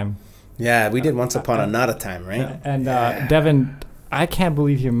One Time. Yeah, we did Once Upon Another Time, right? And Devin, I can't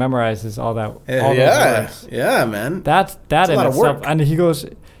believe he memorizes all that. All those words. Yeah, man. That in itself. And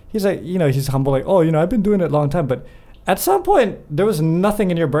he's like, he's humble, like, oh, I've been doing it a long time, but at some point there was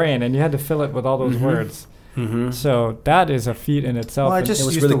nothing in your brain, and you had to fill it with all those words. Mm-hmm. So that is a feat in itself. Well, I just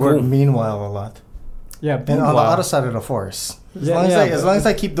used the word "meanwhile" a lot. Yeah, and on the other side of the forest. As long as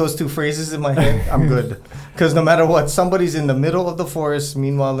I keep those two phrases in my head, I'm good. Because no matter what, somebody's in the middle of the forest,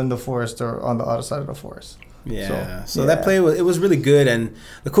 meanwhile in the forest, or on the other side of the forest. Yeah. So that play was really good, and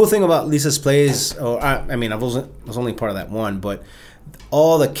the cool thing about Lisa's plays, I was only part of that one, but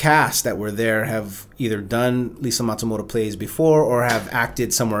all the cast that were there have either done Lisa Matsumoto plays before or have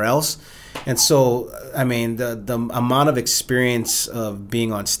acted somewhere else. And so, I mean, the amount of experience of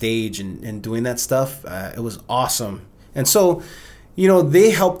being on stage and doing that stuff, it was awesome. And so,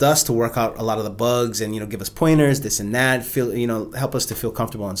 they helped us to work out a lot of the bugs and, give us pointers, this and that, help us to feel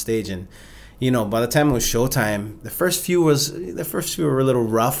comfortable on stage. And, by the time it was showtime, the first few were a little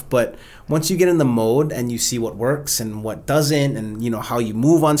rough, but once you get in the mode and you see what works and what doesn't and, how you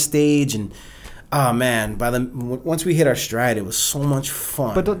move on stage and... Oh man! Once we hit our stride, it was so much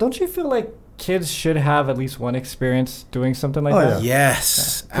fun. But don't you feel like kids should have at least one experience doing something like that? Yeah.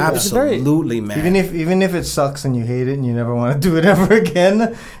 Yes, absolutely, man. Even if it sucks and you hate it and you never want to do it ever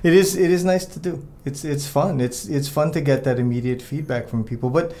again, it is nice to do. It's fun. It's fun to get that immediate feedback from people.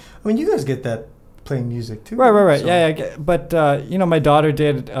 But I mean, you guys get that playing music too. Right. So. Yeah. But my daughter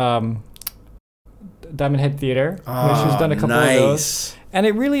did Diamond Head Theater. She's done a couple of those. And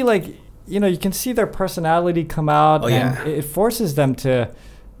it really, like, you know, you can see their personality come out. And it forces them to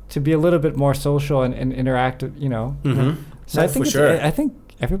be a little bit more social and interactive, you know. So I think I think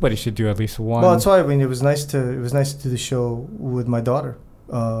everybody should do at least one. Well, that's why, I mean, it was nice to do the show with my daughter,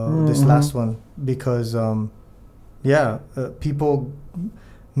 this last one, because people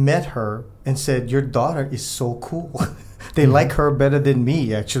met her and said, your daughter is so cool. They like her better than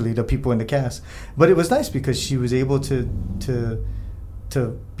me, actually, the people in the cast. But it was nice because she was able to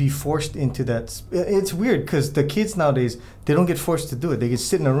be forced into that. It's weird because the kids nowadays, they don't get forced to do it. They can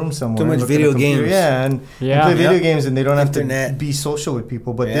sit in a room somewhere. Too much video games. And play video games, and they don't have Internet. to be social with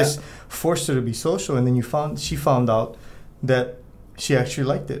people. But this forced her to be social, and then she found out that she actually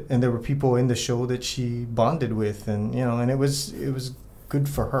liked it, and there were people in the show that she bonded with, and you know, and it was good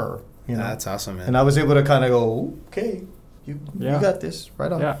for her. You know? That's awesome, man. And I was able to kind of go, okay, you got this,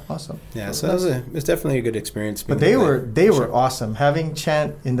 right on, awesome. Yeah, so it was definitely a good experience. But they were awesome. Having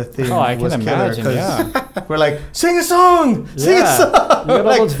Chant in the thing was killer. Imagine, we're like, sing a song, sing a song. You got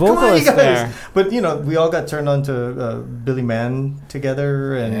all those vocalists there. But you know, we all got turned on to Billy Mann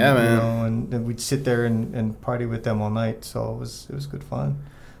together, and you know, and we'd sit there and party with them all night. So it was good fun.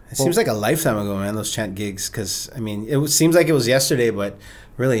 It seems like a lifetime ago, man, those Chant gigs. Because, I mean, seems like it was yesterday, but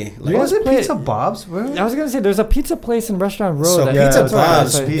really. Like, was it Pizza Bob's? I was going to say, there's a pizza place in Restaurant Row. So Pizza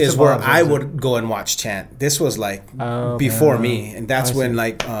Bob's is where I would go and watch Chant. This was like before me. And that's when,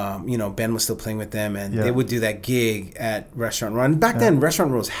 like, you know, Ben was still playing with them. And they would do that gig at Restaurant Row. And back then,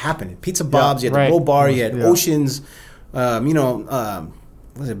 Restaurant Row was happening. Pizza Bob's, you had the Roll Bar, you had Oceans, you know,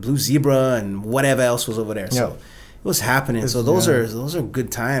 was it Blue Zebra and whatever else was over there. So it was happening. So those are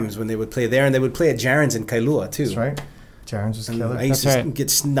good times when they would play there, and they would play at Jaren's in Kailua too. That's right. Jaren's was killer. I used to get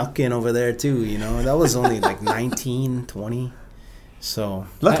snuck in over there too. You know, that was only like 19, 20. So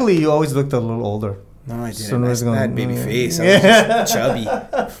luckily, you always looked a little older. No, I didn't. So I had baby face. I was just chubby.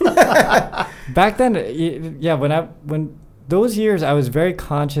 Back then, when those years, I was very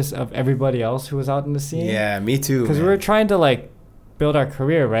conscious of everybody else who was out in the scene. Yeah, me too. Because we were trying to like build our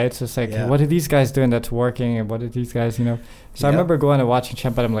career, right? So it's like, what are these guys doing that's working, and what are these guys, you know? So I remember going and watching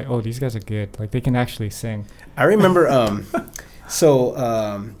Champ, but I'm like, oh, these guys are good. Like, they can actually sing. I remember, a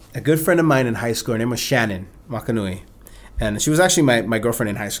good friend of mine in high school, her name was Shannon Makanui. And she was actually my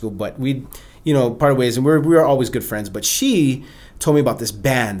girlfriend in high school, but we, you know, parted ways, and we were always good friends. But she told me about this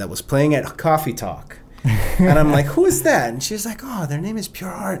band that was playing at Coffee Talk. And I'm like, who is that? And she's like, oh, their name is Pure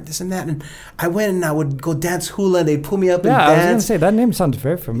Heart, this and that. And I went and I would go dance hula, and they'd pull me up and dance. Yeah, I was going to say, that name sounds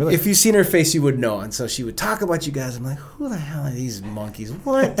very familiar. If you've seen her face, you would know. And so she would talk about you guys. I'm like, who the hell are these monkeys?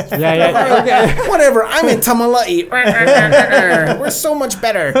 What? Okay. Whatever. I'm in Tamala'i. We're so much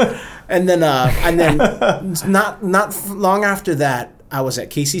better. And then not long after that, I was at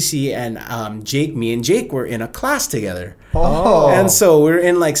KCC, and me and Jake were in a class together. Oh. And so we were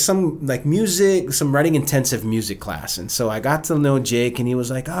in like some like music, some writing intensive music class. And so I got to know Jake, and he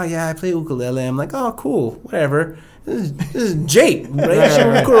was like, oh yeah, I play ukulele. I'm like, oh cool, whatever. This is Jake, right?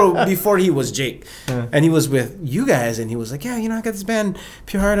 Shirokuro before he was Jake. And he was with you guys, and he was like, yeah, you know, I got this band,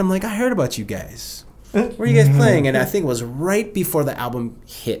 Pure Heart. I'm like, I heard about you guys. Where are you guys playing? And I think it was right before the album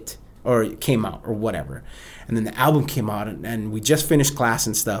hit or came out or whatever. And then the album came out, and we just finished class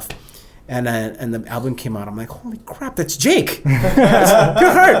and stuff. And the album came out. I'm like, holy crap, that's Jake. Pure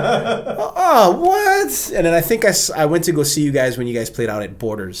Heart. Oh, what? And then I think I went to go see you guys when you guys played out at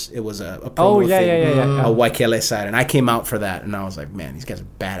Borders. It was a promo thing. A Waikele side. And I came out for that. And I was like, man, these guys are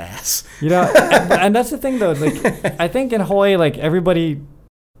badass. You know, and that's the thing, though. Like, I think in Hawaii, like, everybody,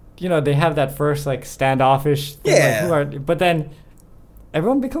 you know, they have that first, like, standoffish thing. Yeah. Like, but then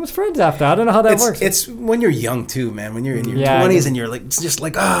everyone becomes friends after. I don't know how that works. It's when you're young too, man. When you're in your 20s and you're like, it's just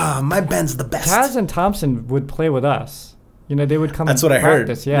like, my band's the best. Taz and Thompson would play with us. You know, they would come. That's and what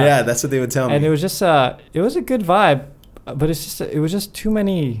practice. I heard. Yeah, that's what they would tell me. And it was just, it was a good vibe, but it was just too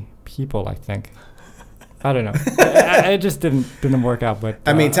many people, I think. I don't know. It just didn't work out. But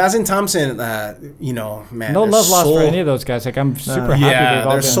I mean, Taz and Thompson, you know, man. No love lost for any of those guys. Like, I'm super happy. Yeah,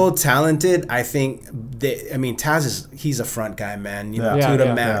 they're so talented. I think Taz he's a front guy, man. You know, to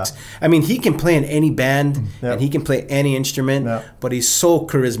the max. I mean, he can play in any band and he can play any instrument, but he's so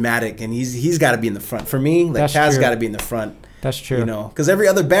charismatic, and he's got to be in the front. For me, like, Taz got to be in the front. That's true. You know, because every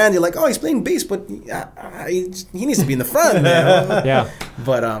other band, you're like, oh, he's playing bass, but he needs to be in the front, man. Yeah.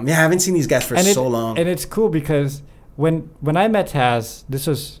 But I haven't seen these guys for so long. And it's cool because when I met Taz, this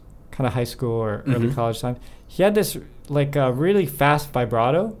was kind of high school or early college time. He had this like really fast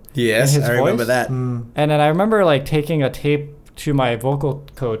vibrato. Yes, in his I remember voice. that. And then I remember like taking a tape to my vocal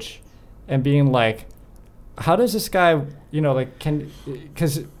coach and being like, how does this guy, you know, like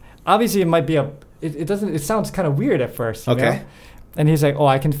because obviously it might be it doesn't. It sounds kind of weird at first. You Okay. know? And he's like, "Oh,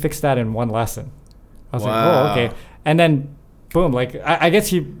 I can fix that in one lesson." I was like, Wow. "Oh, okay." And then, boom! Like I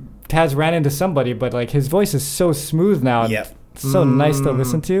guess Taz ran into somebody, but like his voice is so smooth now. And Yep. so nice to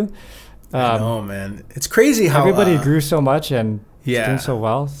listen to. I know, man. It's crazy how Everybody grew so much and Yeah. doing so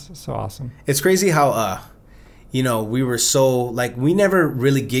well. So awesome. It's crazy how we were so like we never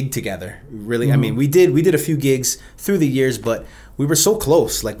really gigged together. Really, I mean, we did a few gigs through the years, but we were so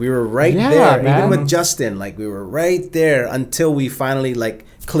close. Like we were right Yeah, there. man. Even with Justin, like we were right there until we finally like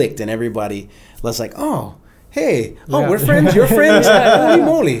clicked and everybody was like, "Oh, hey, Yeah. we're friends. You're friends. Holy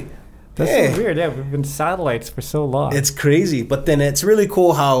moly!" That's Hey. so weird. Yeah, we've been satellites for so long. It's crazy, but then it's really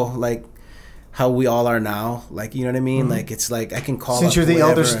cool how we all are now. Like, you know what I mean? Like, it's like I can call Since up you're the whoever.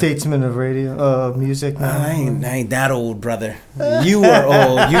 elder statesman of radio, music now. I ain't that old, brother. You are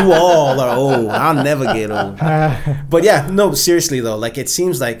old. You all are old. I'll never get old. But yeah, no, seriously though, like it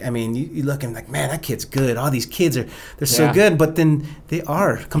seems like, I mean, you look and like, man, that kid's good. All these kids they're so Yeah. good. But then they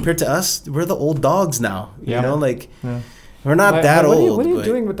are compared to us. We're the old dogs now. You Yeah. know, like Yeah. we're not But- that but old. What are you but-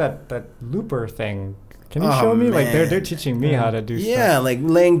 doing with that looper thing? Can you Oh, show me? Like they're man. teaching me how to do Yeah, stuff. like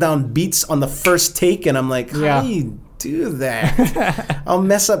laying down beats on the first take, and I'm like, how Yeah. do you do that? I'll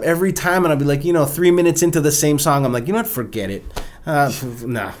mess up every time, and I'll be like, 3 minutes into the same song, I'm like, you know what, forget it. No, I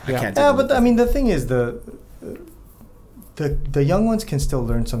Yeah. can't do Yeah, it. but I mean, the thing is, the young ones can still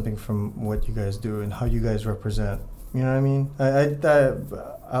learn something from what you guys do and how you guys represent. You know what I mean?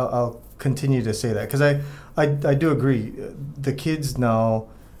 I'll continue to say that because I do agree. The kids now,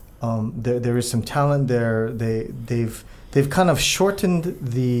 there is some talent there. They've kind of shortened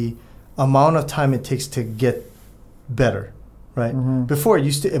the amount of time it takes to get better, right? Mhm. Before it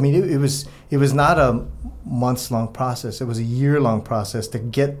used to. I mean, it was not a months-long process. It was a year-long process to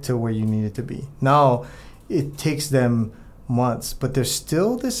get to where you needed to be. Now, it takes them months, but there's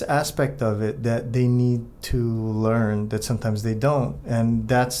still this aspect of it that they need to learn that sometimes they don't, and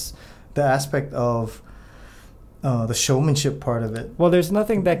that's the aspect of the showmanship part of it. Well, there's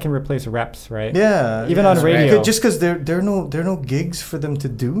nothing that can replace reps, right? Yeah, Even yeah. on radio. Just because there are no gigs for them to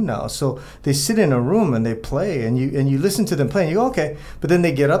do now, so they sit in a room and they play, and you listen to them play, and you go okay, but then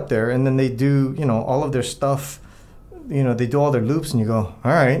they get up there and then they do all of their stuff, they do all their loops, and you go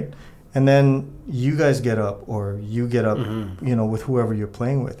all right, and then you guys get up or you get up, with whoever you're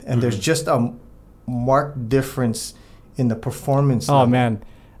playing with, and there's just a marked difference in the performance. Oh level. man,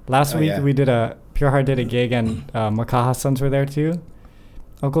 last week yeah. we did Pure Heart did a gig and Makaha Sons were there too.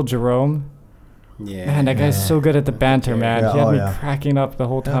 Uncle Jerome, Yeah. man, that guy's so good at the banter, man. Yeah, He had oh, me yeah. cracking up the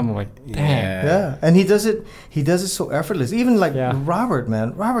whole time. I'm like, dang. Yeah, and he does it so effortless. Even like Yeah. Robert,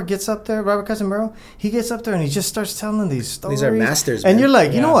 man. Robert gets up there, Robert Casimiro, he gets up there and he just starts telling these stories. These are masters, And man. you're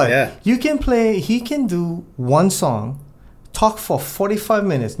like, you know what? Yeah. You can play, he can do one song, talk for 45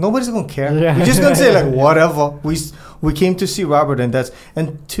 minutes. Nobody's going to care. Yeah. We're just going to say like, whatever. We came to see Robert, and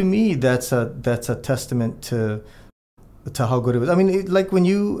to me, that's a testament to how good it was. I mean, like when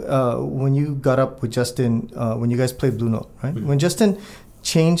you got up with Justin, when you guys played Blue Note, right? Mm-hmm. When Justin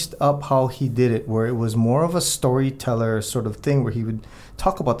changed up how he did it, where it was more of a storyteller sort of thing, where he would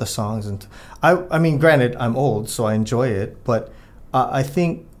talk about the songs. And I mean, granted, I'm old, so I enjoy it, but I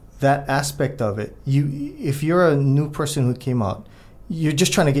think that aspect of it, if you're a new person who came out, you're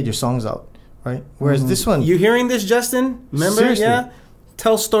just trying to get your songs out, right? Whereas this one, You hearing this, Justin? Remember? Seriously. Yeah.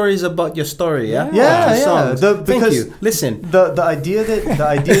 Tell stories about your story. Yeah. Yeah, Your yeah. songs. Thank Because you. Listen. the idea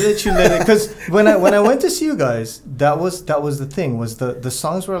that you let it, because when I went to see you guys, that was the thing, was the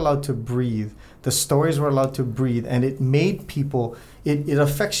songs were allowed to breathe, the stories were allowed to breathe, and it made people, it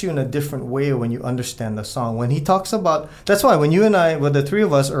affects you in a different way when you understand the song. When he talks about, that's why when you and I, well, the three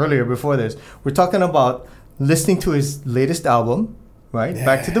of us earlier before this, we're talking about listening to his latest album, right?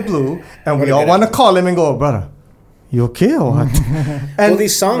 Back to the Blue, and we all want to call him and go, brother, you okay or what? And, Well,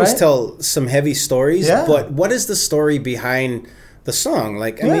 these songs right? tell some heavy stories, Yeah. but what is the story behind the song?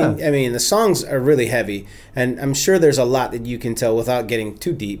 Like, Yeah. I mean, the songs are really heavy, and I'm sure there's a lot that you can tell without getting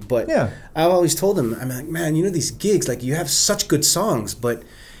too deep. But Yeah. I've always told them, I'm like, man, these gigs, like, you have such good songs, but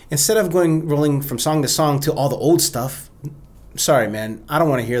instead of rolling from song to song to all the old stuff, sorry, man, I don't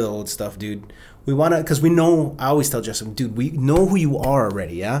want to hear the old stuff, dude. We want to, because we know, I always tell Justin, dude, we know who you are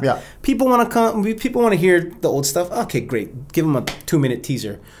already, yeah? Yeah. People want to hear the old stuff. Okay, great. Give them a 2-minute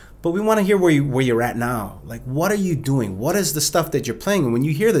teaser. But we want to hear where you're at now. Like, what are you doing? What is the stuff that you're playing? And when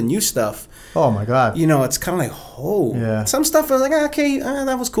you hear the new stuff, Oh my God. it's kind of like, oh. Yeah. Some stuff is like, okay,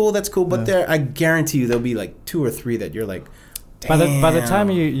 that was cool, that's cool. But I guarantee you there'll be like 2 or 3 that you're like, damn. By the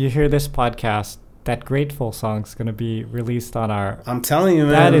time you hear this podcast, that Grateful song's gonna be released on our. I'm telling you,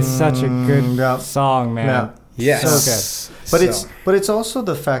 man. That is such a good yeah. song, man. Yeah. Yes. But it's also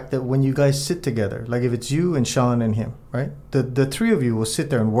the fact that when you guys sit together, like if it's you and Sean and him, right? The three of you will sit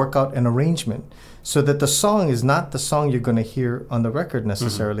there and work out an arrangement so that the song is not the song you're going to hear on the record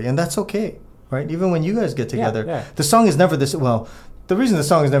necessarily, and that's okay, right? Even when you guys get together, the song is never this. Well, the reason the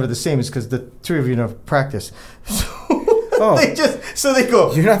song is never the same is because the three of you never practice. So they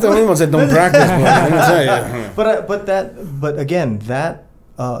go. You're not the only ones that don't practice. Let me tell you. But again, that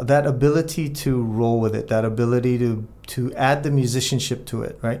ability to roll with it, that ability to add the musicianship to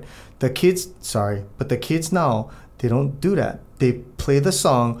it, right? The kids now, they don't do that. They play the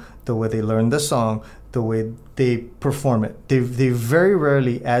song the way they learn the song, the way they perform it. They very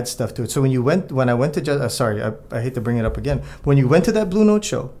rarely add stuff to it. So when I went to I hate to bring it up again. When you went to that Blue Note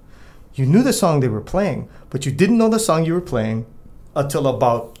show, you knew the song they were playing, but you didn't know the song you were playing until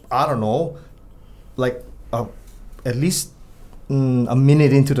about, I don't know, like at least a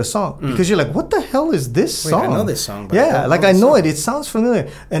minute into the song, because you're like, what the hell is this song? I know this song. But I know it. It sounds familiar.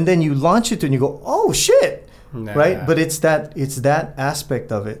 And then you launch it and you go, oh shit, right? But it's that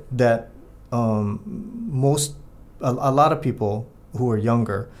aspect of it that a lot of people who are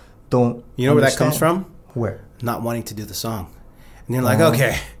younger don't. You know where that comes from? Where? Not wanting to do the song, and you're like,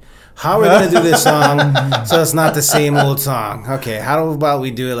 okay, how are we gonna do this song so it's not the same old song? Okay, how about we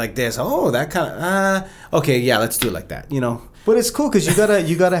do it like this? Oh, that kind of okay, yeah, let's do it like that. But it's cool because you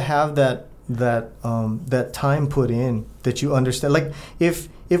gotta have that time put in that you understand. Like if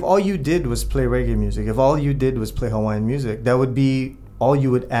all you did was play reggae music, if all you did was play Hawaiian music, that would be all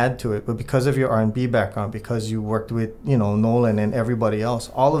you would add to it. But because of your R&B background, because you worked with Nolan and everybody else,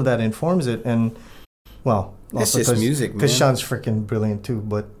 all of that informs it. And well, it's just music, because Sean's freaking brilliant too.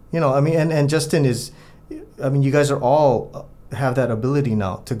 But and Justin is, you guys are all have that ability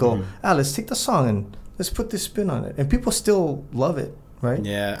now to go, let's take the song and let's put this spin on it, and people still love it, right?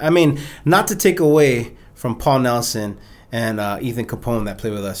 Yeah, not to take away from Paul Nelson and Ethan Capone that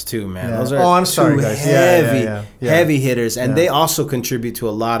play with us too, man. Yeah. Those are two guys. heavy hitters, and they also contribute to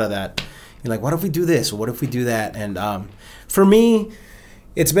a lot of that. You're like, what if we do this? What if we do that? And for me,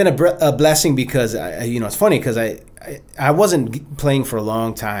 it's been a blessing because it's funny because I wasn't playing for a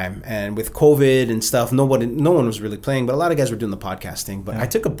long time, and with COVID and stuff, no one was really playing, but a lot of guys were doing the podcasting. But I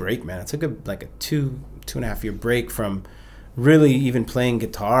took a break, man. I took a 2.5 year break from really even playing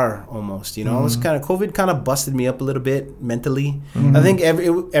guitar almost. It was COVID kind of busted me up a little bit mentally. I think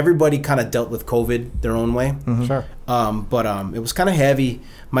everybody kind of dealt with COVID their own way. Sure. But it was kind of heavy.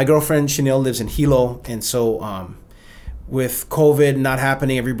 My girlfriend Chanel lives in Hilo, and so with COVID not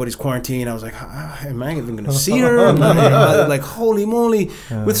happening, everybody's quarantined. I was like, am I even going to see her? Like, holy moly,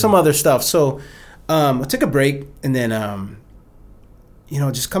 with some other stuff. So I took a break, and then,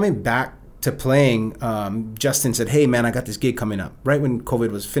 just coming back to playing, Justin said, hey, man, I got this gig coming up. Right when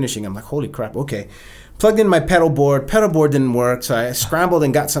COVID was finishing, I'm like, holy crap, okay. Plugged in my pedal board. Pedal board didn't work, so I scrambled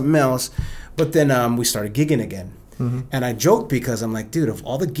and got something else. But then we started gigging again. And I joked because I'm like, dude, of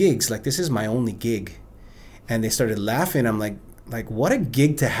all the gigs, like, this is my only gig. And they started laughing. I'm like, what a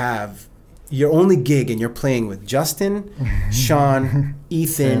gig to have. Your only gig, and you're playing with Justin, Sean,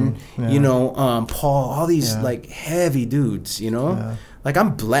 Ethan, Paul, all these like heavy dudes, Like,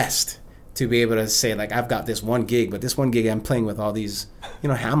 I'm blessed to be able to say, like, I've got this one gig, but this one gig I'm playing with all these,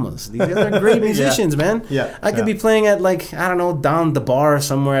 Hammers. These guys are great musicians, man. Yeah. I could be playing at, like, I don't know, down the bar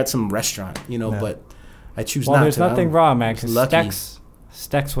somewhere at some restaurant, but I choose not to. Well, there's nothing wrong, man, because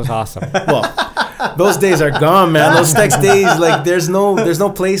Stex was awesome. Well, those days are gone, man. Those Stex days, like, there's no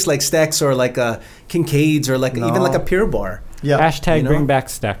place like Stex or like a Kincaid's or like even like a Pure Bar. Yeah. Hashtag bring back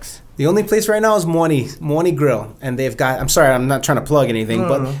Stex. The only place right now is Moani Grill, and they've got. I'm sorry, I'm not trying to plug anything,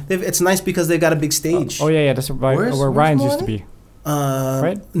 but it's nice because they've got a big stage. Oh yeah, that's where Ryan's used to be.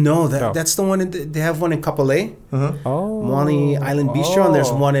 Right? No, that's the one. They have one in Kapolei. Oh. Moani Island Bistro, and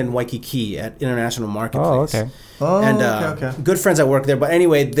there's one in Waikiki at International Marketplace. Oh, okay. And good friends that work there. But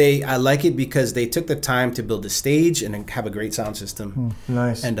anyway, I like it because they took the time to build a stage and have a great sound system.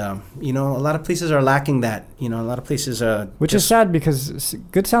 Nice. And a lot of places are lacking that. A lot of places which is sad because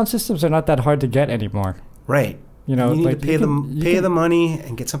good sound systems are not that hard to get anymore. Right. You need to pay the money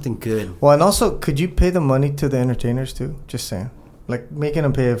and get something good. Well, and also, could you pay the money to the entertainers too? Just saying. Like making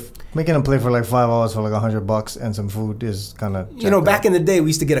them play for like 5 hours for like $100 and some food is kind of. Back in the day, we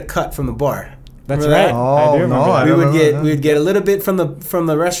used to get a cut from the bar. That's right. Oh, we would get a little bit from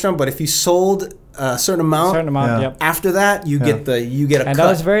the restaurant, but if you sold a certain amount, yep. After that you get a cut. And that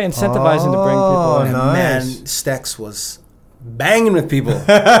was very incentivizing to bring people in. Nice. Man, Stex was banging with people.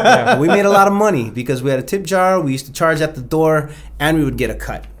 We made a lot of money because we had a tip jar. We used to charge at the door, and we would get a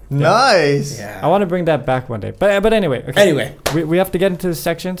cut. Nice. Yeah. I want to bring that back one day. But anyway. Okay. Anyway, we have to get into this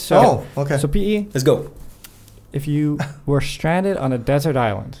section. So okay. So PE. Let's go. if you were stranded on a desert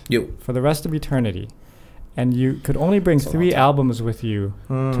island You. for the rest of eternity, and you could only bring That's a long 3 time. albums with you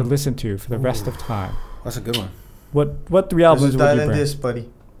to Mm. listen to for the rest of time, That's a good one. what 3 albums Desert would you Island bring? is, buddy.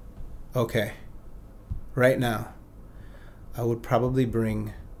 Okay. Right now, I would probably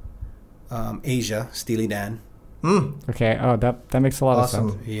bring Asia, Steely Dan. Mm. Okay. Oh, that makes a lot of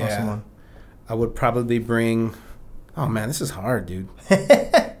sense. Awesome. Yeah. Awesome one. I would probably bring. Oh man, this is hard, dude.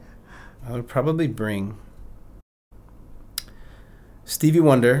 I would probably bring Stevie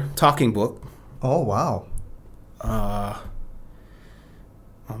Wonder, Talking Book. Oh, wow. Oh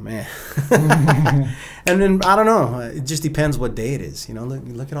man. And then I don't know. It just depends what day it is. You know,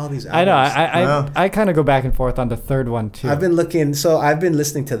 look at all these albums. I know. Wow. I kind of go back and forth on the third one too. I've been looking. So I've been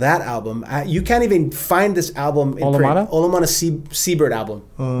listening to that album. You can't even find this album in print. Olamana? Olamana Seabird album.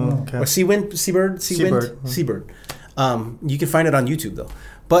 Okay. Or Seabird. Seabird. You can find it on YouTube though.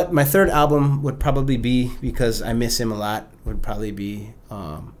 But my third album would probably be, because I miss him a lot, would probably be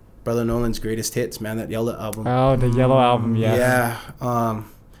Brother Nolan's Greatest Hits. Man, that Yellow album. Oh, the Yellow album. Yeah. Yeah.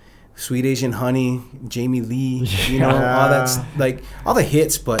 Sweet Asian Honey, Jamie Lee. You know, all that's like all the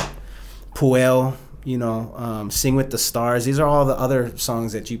hits. But Puel, you know, Sing with the Stars. These are all the other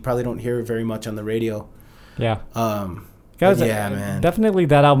songs that you probably don't hear very much on the radio. Yeah. But yeah, man. Definitely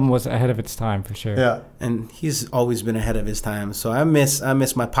that album was ahead of its time for sure. Yeah. And he's always been ahead of his time. So I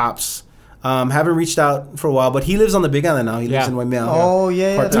miss my pops. Haven't reached out for a while, but he lives on the Big Island now. He lives in Waimea. Oh,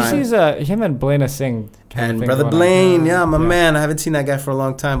 yeah. Part-time. This is him and Blaine Singh. And Brother Blaine, my man. I haven't seen that guy for a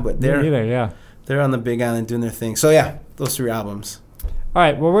long time, but Me neither, yeah. they're on the Big Island doing their thing. So yeah, those 3 albums. All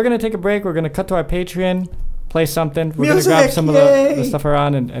right, well, we're going to take a break. We're going to cut to our Patreon, play something. We're going to Music, grab some of yay! the stuff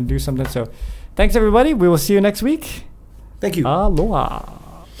around and do something. So thanks, everybody. We will see you next week. Thank you. Aloha.